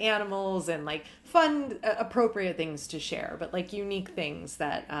all the animals and like fun, appropriate things to share, but like unique things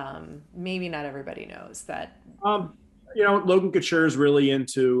that maybe not everybody knows that. Logan Couture is really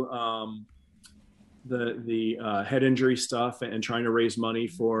into the head injury stuff and trying to raise money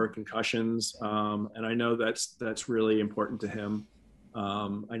for concussions. And I know that's really important to him.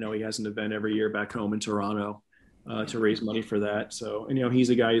 I know he has an event every year back home in Toronto to raise money for that. So, he's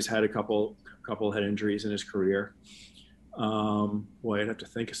a guy who's had a couple head injuries in his career. I'd have to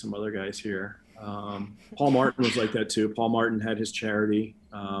think of some other guys here. Paul Martin was like that too. Paul Martin had his charity.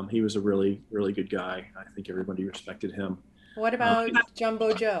 He was a really, really good guy. I think everybody respected him. What about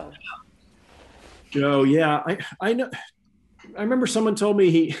Jumbo Joe? Joe, yeah, I know. I remember someone told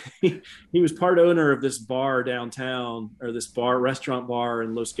me he was part owner of this bar downtown, or this restaurant bar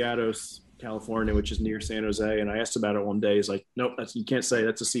in Los Gatos, California, which is near San Jose. And I asked about it one day. He's like, nope, you can't say,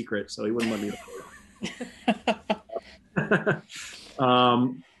 that's a secret. So he wouldn't let me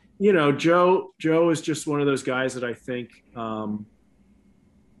know. Joe is just one of those guys that I think,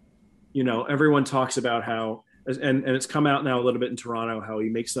 everyone talks about how, and it's come out now a little bit in Toronto, how he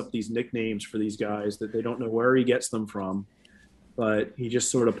makes up these nicknames for these guys that they don't know where he gets them from, but he just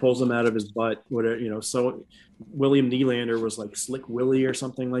sort of pulls them out of his butt. So William Nylander was like Slick Willie or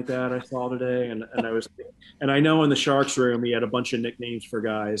something like that I saw today. And I know in the Sharks room, he had a bunch of nicknames for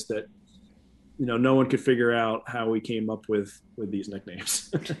guys that, no one could figure out how he came up with these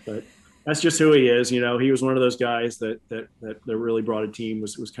nicknames, but that's just who he is. He was one of those guys that really brought a team,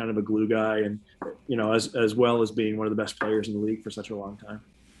 was kind of a glue guy, and as well as being one of the best players in the league for such a long time.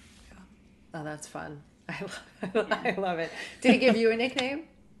 Oh, that's fun. I love it. Did he give you a nickname?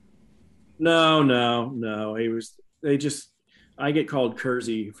 No. I get called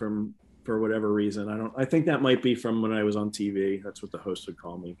Kurzy for whatever reason. I think that might be from when I was on TV. That's what the host would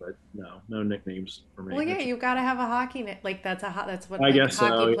call me, but no nicknames for me. Well, yeah, you got to have a hockey like that's what I guess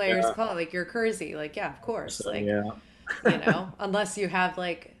hockey players yeah. call it. Like you're Kurzy. Like, yeah, of course. So, like, yeah. Unless you have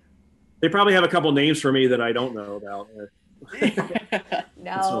like. They probably have a couple names for me that I don't know about.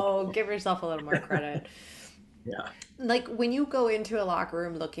 No, give yourself a little more credit. Yeah. Like when you go into a locker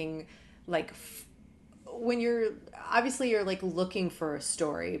room looking like when you're like looking for a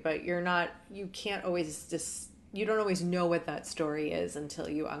story, but you don't always know what that story is until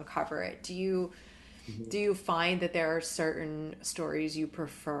you uncover it. Do you find that there are certain stories you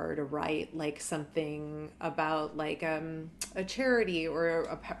prefer to write, like something about like a charity or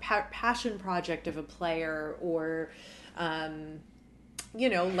a passion project of a player, or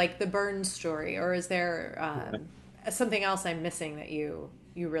like the Burns story, or is there something else I'm missing that you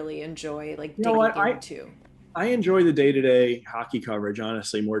really enjoy, like digging into? I enjoy the day-to-day hockey coverage,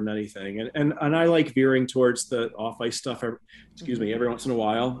 honestly, more than anything, and I like veering towards the off-ice stuff. Every once in a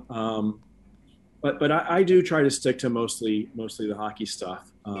while, but I do try to stick to mostly the hockey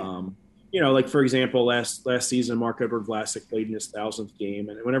stuff. Like for example, last season, Mark Edward Vlasic played in his 1,000th game,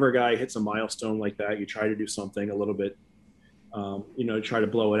 and whenever a guy hits a milestone like that, you try to do something a little bit, try to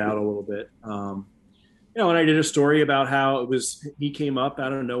blow it out a little bit. And I did a story about how he came up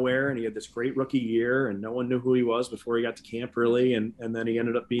out of nowhere and he had this great rookie year and no one knew who he was before he got to camp really. And then he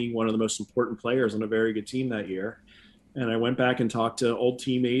ended up being one of the most important players on a very good team that year. And I went back and talked to old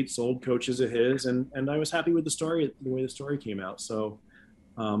teammates, old coaches of his, and I was happy with the way the story came out. So,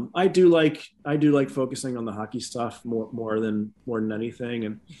 I do like focusing on the hockey stuff more than anything.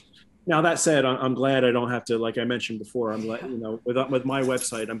 And now that said, I'm glad I don't have to, like I mentioned before, I'm glad, with my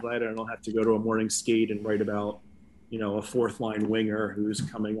website, I'm glad I don't have to go to a morning skate and write about, a fourth line winger who's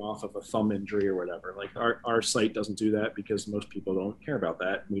coming off of a thumb injury or whatever. Like our site doesn't do that because most people don't care about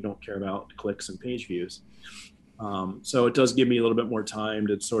that. We don't care about clicks and page views. So it does give me a little bit more time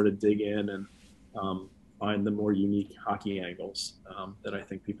to sort of dig in and find the more unique hockey angles that I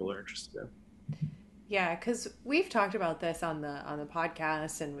think people are interested in. Yeah, because we've talked about this on the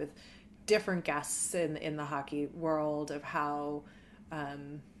podcast and with different guests in the hockey world of how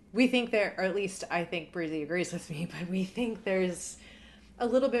we think there, or at least I think Breezy agrees with me, but we think there's a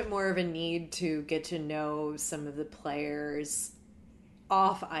little bit more of a need to get to know some of the players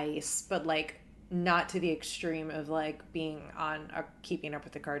off ice, but like not to the extreme of like being on Keeping Up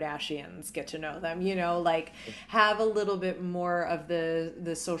with the Kardashians, get to know them, like have a little bit more of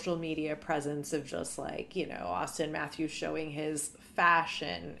the social media presence of just like, Austin Matthews showing his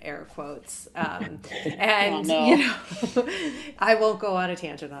fashion, air quotes. And, oh, no. I won't go on a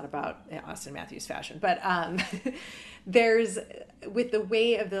tangent on about Austin Matthews fashion, but there's, with the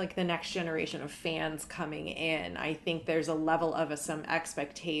way of the next generation of fans coming in, I think there's a level of some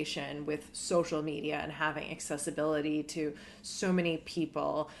expectation with social media and having accessibility to so many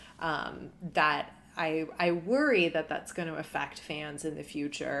people that I worry that that's going to affect fans in the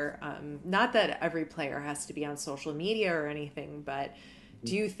future. Not that every player has to be on social media or anything, but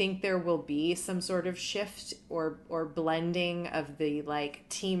do you think there will be some sort of shift or blending of the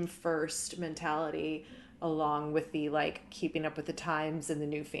team first mentality along with the keeping up with the times and the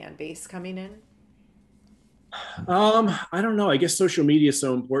new fan base coming in? I don't know. I guess social media is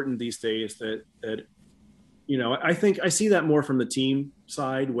so important these days that I think I see that more from the team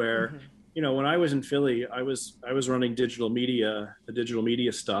side where, when I was in Philly, I was running the digital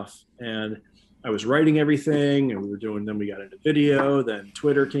media stuff, and I was writing everything, and then we got into video, then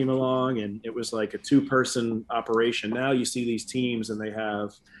Twitter came along, and it was like a 2-person operation. Now you see these teams and they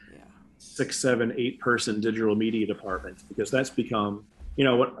have 6, 7, 8-person digital media departments, because that's become,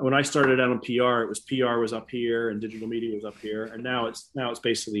 when I started out on PR, it was PR was up here and digital media was up here, and now it's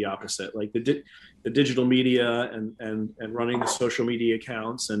basically the opposite. Like the digital media and running the social media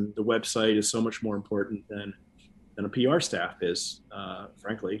accounts and the website is so much more important than a PR staff is,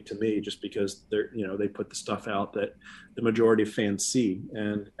 frankly, to me, just because they put the stuff out that the majority of fans see,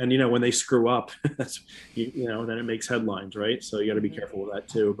 and when they screw up, that's then it makes headlines, right? So you got to be careful with that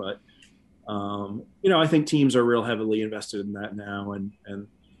too, but. I think teams are real heavily invested in that now, and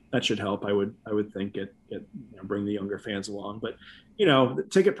that should help. I would think it bring the younger fans along. But the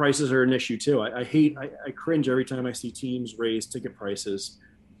ticket prices are an issue too. I cringe every time I see teams raise ticket prices.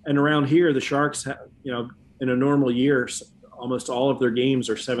 And around here, the Sharks, in a normal year, almost all of their games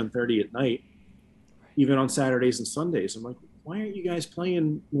are 7:30 at night, even on Saturdays and Sundays. I'm like, why aren't you guys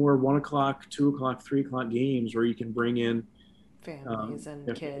playing more 1 o'clock, 2 o'clock, 3 o'clock games where you can bring in families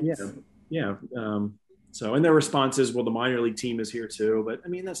and kids? Yeah. So, and their response is, well, the minor league team is here too, but I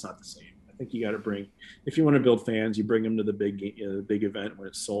mean, that's not the same. I think you got to if you want to build fans, you bring them to the big event when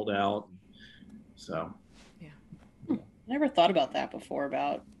it's sold out. So, yeah. I never thought about that before,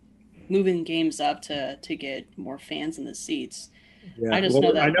 about moving games up to get more fans in the seats. Yeah. I know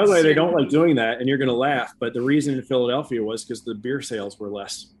that they don't like doing that, and you're going to laugh, but the reason in Philadelphia was because the beer sales were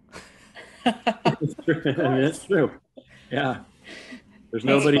less. It's true. I mean, it's true. Yeah. There's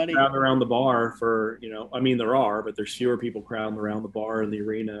nobody crowding around the bar for, there are, but there's fewer people crowding around the bar in the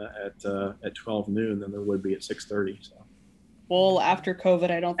arena at 12 noon than there would be at 6:30. So. Well, after COVID,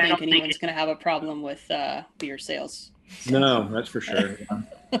 I don't think anyone's going to have a problem with beer sales. No, that's for sure. Yeah.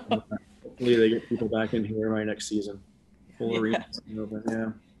 Hopefully they get people back in here right next season. Full arena.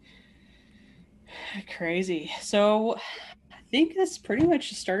 Yeah. Crazy. So I think that's pretty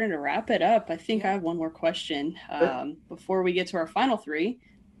much starting to wrap it up. I think I have one more question before we get to our final 3.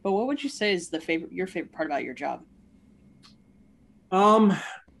 But what would you say is your favorite part about your job?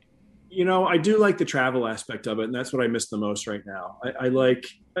 I do like the travel aspect of it, and that's what I miss the most right now. I like,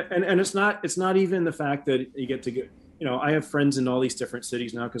 and it's not even the fact that you get to get. I have friends in all these different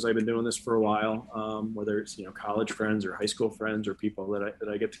cities now because I've been doing this for a while. Whether it's college friends or high school friends or people that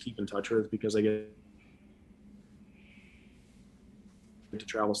I get to keep in touch with because I get to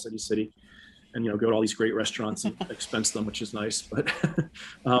travel city to city and go to all these great restaurants and expense them, which is nice. But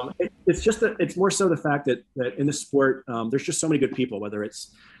it's more so the fact that in this sport there's just so many good people, whether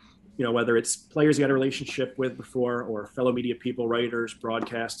it's players you got a relationship with before or fellow media people, writers,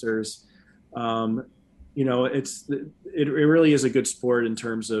 broadcasters. It really is a good sport in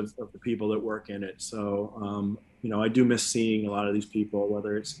terms of the people that work in it. So I do miss seeing a lot of these people,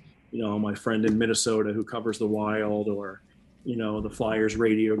 whether it's, my friend in Minnesota who covers the Wild, or, the Flyers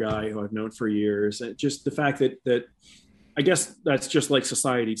radio guy who I've known for years. And just the fact that I guess that's just like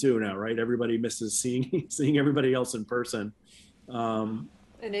society too now, right? Everybody misses seeing everybody else in person. And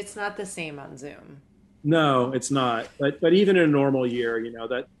it's not the same on Zoom. No, it's not. But even in a normal year,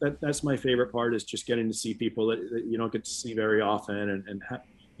 that's my favorite part, is just getting to see people that you don't get to see very often, and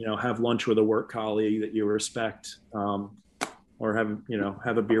have lunch with a work colleague that you respect, or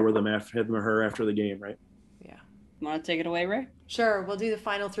have a beer with him him or her after the game, right? Yeah. Want to take it away, Ray? Sure. We'll do the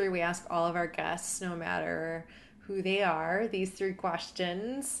final three. We ask all of our guests, no matter who they are, these three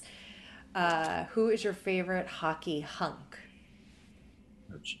questions. Who is your favorite hockey hunk?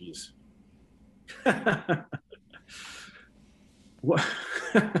 Oh, jeez. What?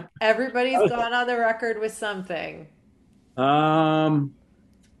 Everybody's gone on the record with something.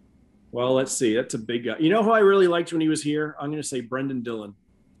 Well, let's see. That's a big guy. You know who I really liked when he was here? I'm going to say Brendan Dillon.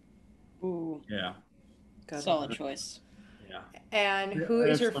 Ooh. Yeah. Good solid choice. Yeah. And who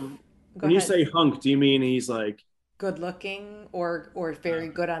is your... When you say hunk, do you mean he's like good looking or very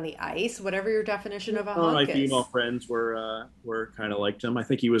good on the ice? Whatever your definition of a hunk my is. female friends were kind of liked him. I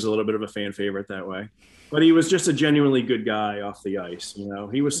think he was a little bit of a fan favorite that way. But he was just a genuinely good guy off the ice.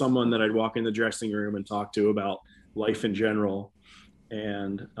 He was someone that I'd walk in the dressing room and talk to about life in general.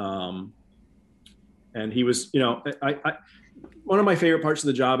 And he was, I one of my favorite parts of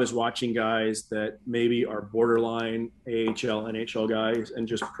the job is watching guys that maybe are borderline AHL, NHL guys and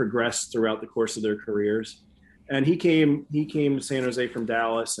just progress throughout the course of their careers. And he came to San Jose from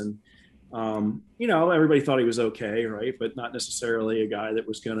Dallas, and everybody thought he was okay, right? But not necessarily a guy that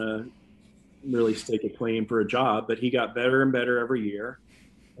was going to really stake a claim for a job. But he got better and better every year.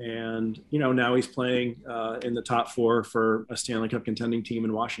 And, now he's playing in the top four for a Stanley Cup contending team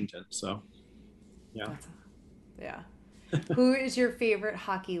in Washington. So, yeah. Yeah. Who is your favorite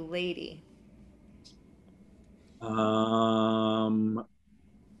hockey lady? Who's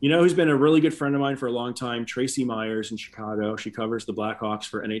been a really good friend of mine for a long time, Tracy Myers in Chicago. She covers the Blackhawks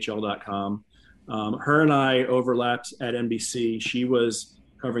for NHL.com. Her and I overlapped at NBC. She was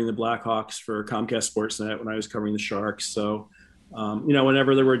covering the Blackhawks for Comcast Sportsnet when I was covering the Sharks. So,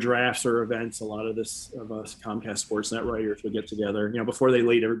 whenever there were drafts or events, a lot of us Comcast Sportsnet writers would get together, before they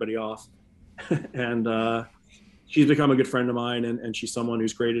laid everybody off. And she's become a good friend of mine, and she's someone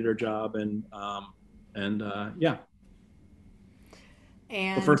who's great at her job. And yeah.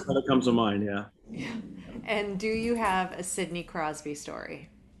 And the first one that comes to mind, yeah. And do you have a Sidney Crosby story?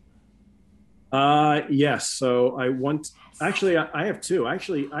 Yes. So I have two.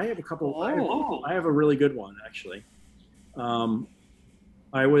 Actually, I have a couple. I have a really good one, actually. When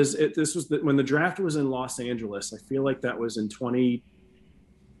the draft was in Los Angeles. I feel like that was in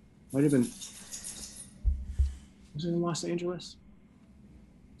might have been. Was it in Los Angeles?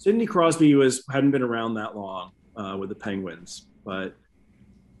 Sidney Crosby hadn't been around that long with the Penguins, but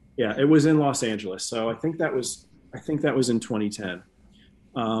yeah, it was in Los Angeles. So I think that was in 2010.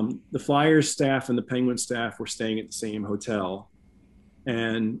 The Flyers staff and the Penguins staff were staying at the same hotel,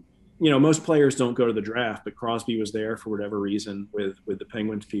 and most players don't go to the draft, but Crosby was there for whatever reason with the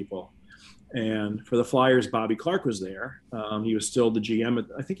Penguins people. And for the Flyers, Bobby Clarke was there. He was still the GM.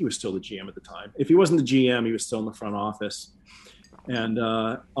 I think he was still the GM at the time. If he wasn't the GM, he was still in the front office. And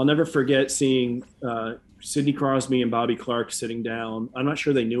I'll never forget seeing Sidney Crosby and Bobby Clarke sitting down. I'm not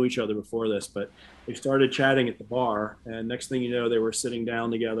sure they knew each other before this, but they started chatting at the bar. And next thing you know, they were sitting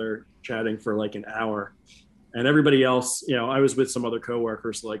down together, chatting for like an hour. And everybody else, I was with some other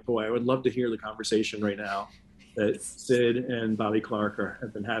coworkers, like, boy, I would love to hear the conversation right now that Sid and Bobby Clarke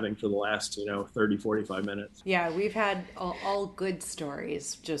have been having for the last, 30, 45 minutes. Yeah, we've had all good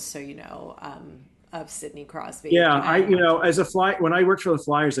stories, just so you know, of Sidney Crosby. Yeah, when I worked for the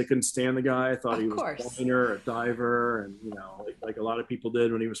Flyers, I couldn't stand the guy. I thought he was a pointer, a diver, and, like a lot of people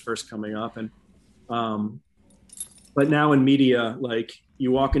did when he was first coming up. And but now in media, like,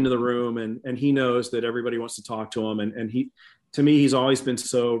 you walk into the room and he knows that everybody wants to talk to him. And to me, he's always been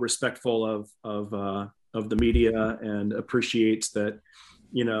so respectful of the media and appreciates that,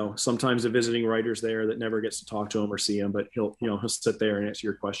 sometimes the visiting writer's there that never gets to talk to him or see him, but he'll sit there and answer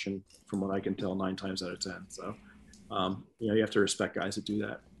your question, from what I can tell, 9 times out of 10. So, you have to respect guys that do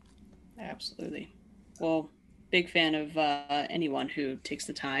that. Absolutely. Well, big fan of anyone who takes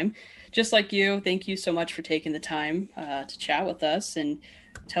the time. Just like you, thank you so much for taking the time to chat with us, and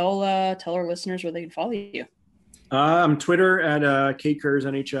tell our listeners where they can follow you. I'm Twitter at Kate Kurz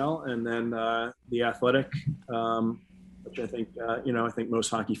NHL, and then The Athletic, which I think I think most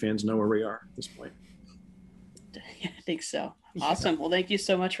hockey fans know where we are at this point. Yeah, I think so. Awesome. Well, thank you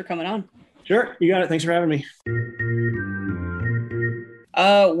so much for coming on. Sure, you got it. Thanks for having me.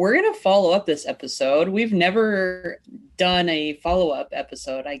 We're gonna follow up this episode. We've never done a follow-up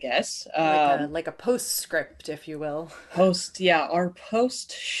episode, I guess. Like a postscript, if you will. Our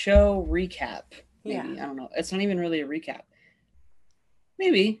post-show recap. Maybe. Yeah. I don't know. It's not even really a recap.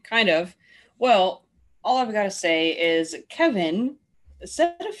 Maybe, kind of. Well, all I've got to say is Kevin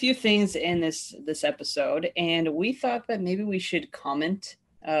said a few things in this episode, and we thought that maybe we should comment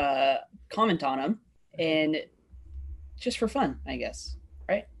on them, and just for fun, I guess.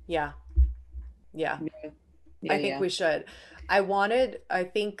 Right? Yeah. Yeah, I think we should. I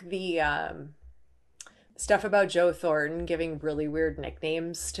think the stuff about Joe Thornton giving really weird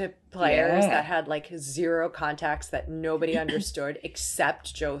nicknames to players that had like zero context that nobody understood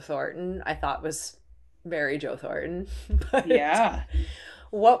except Joe Thornton, I thought was very Joe Thornton. But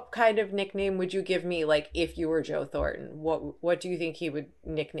what kind of nickname would you give me, like, if you were Joe Thornton? What do you think he would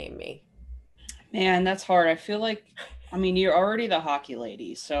nickname me? Man, that's hard. I feel like, I mean, you're already the hockey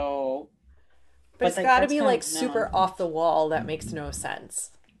lady, so... But it's got to be like super off the wall that makes no sense.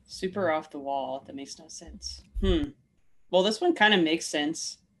 Super off the wall that makes no sense. Well, this one kind of makes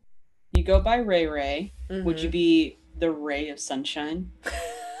sense. You go by Ray Ray. Mm-hmm. Would you be the ray of sunshine?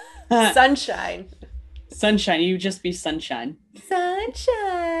 Sunshine. Sunshine. You would just be sunshine.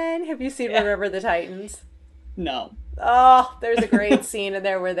 Sunshine. Have you seen Remember the Titans? No. Oh, there's a great scene in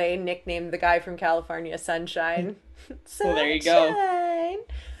there where they nicknamed the guy from California Sunshine. Sunshine. Well, there you go.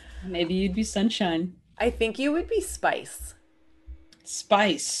 Maybe you'd be sunshine. I think you would be Spice.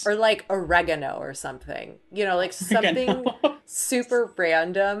 Spice. Or like oregano or something. You know, like something super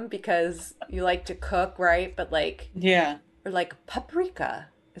random because you like to cook, right? But like... Yeah. Or like paprika.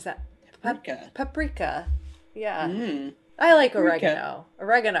 Is that... Paprika? Paprika. Yeah. I like oregano.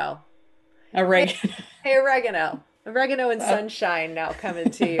 Oregano. Hey, oregano. Oregano and sunshine now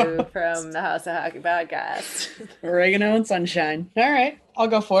coming to you from the House of Hockey podcast. Oregano and sunshine. All right. I'll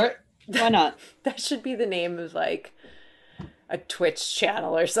go for it. Why not? That should be the name of like a Twitch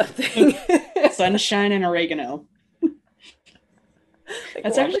channel or something. Sunshine and oregano.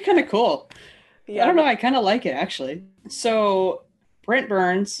 That's actually kind of cool. Yeah, I don't know. I kind of like it, actually. So Brent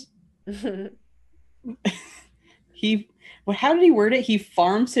Burns, how did he word it? He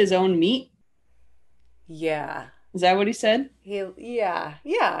farms his own meat? Yeah. Is that what he said? Yeah.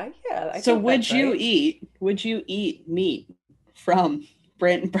 So would you eat meat from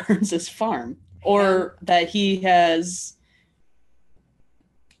Brent Burns' farm? Or that he has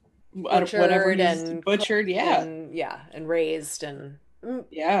butchered, and raised and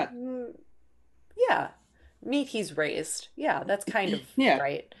meat he's raised. Yeah, that's kind of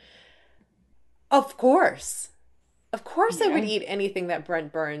right. Of course I would eat anything that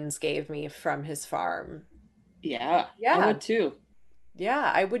Brent Burns gave me from his farm. Yeah, I would too.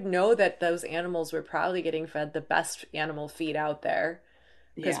 Yeah, I would know that those animals were probably getting fed the best animal feed out there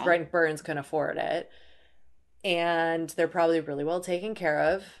because Brent Burns can afford it. And they're probably really well taken care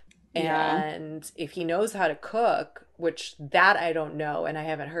of. And if he knows how to cook, which that I don't know and I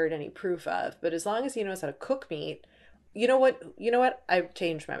haven't heard any proof of, but as long as he knows how to cook meat, you know what? I've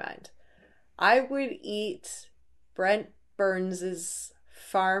changed my mind. I would eat Brent Burns's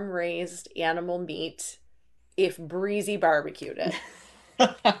farm-raised animal meat if Breezy barbecued it.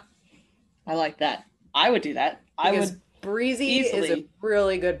 I like that. I would do that. Breezy is a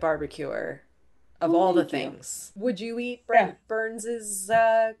really good barbecuer of all the things. Would you eat Brent Burns's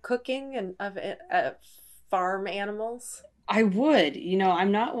cooking and of farm animals? I would. You know,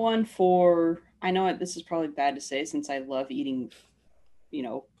 I'm not one for... I know this is probably bad to say since I love eating,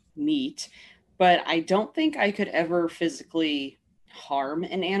 meat, but I don't think I could ever physically harm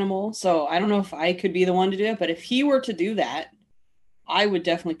an animal. So I don't know if I could be the one to do it, but if he were to do that, I would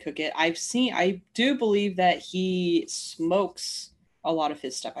definitely cook it. I do believe that he smokes a lot of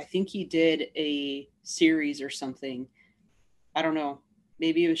his stuff. I think he did a series or something. I don't know.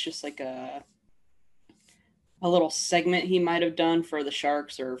 Maybe it was just like a little segment he might have done for the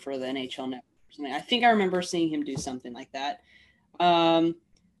Sharks or for the NHL Network or something. I think I remember seeing him do something like that.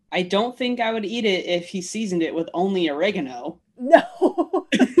 I don't think I would eat it if he seasoned it with only oregano. No.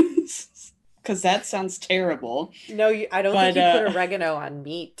 Because that sounds terrible. No, I don't think you put oregano on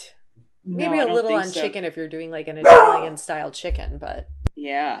meat. Maybe a little on chicken if you're doing like an Italian style chicken, but...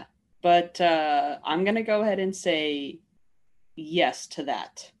 Yeah. But I'm going to go ahead and say yes to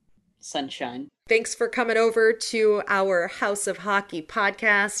that. Sunshine. Thanks for coming over to our House of Hockey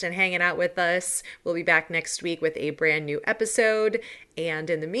podcast and hanging out with us. We'll be back next week with a brand new episode. And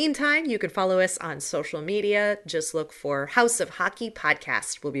in the meantime, you can follow us on social media. Just look for House of Hockey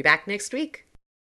podcast. We'll be back next week.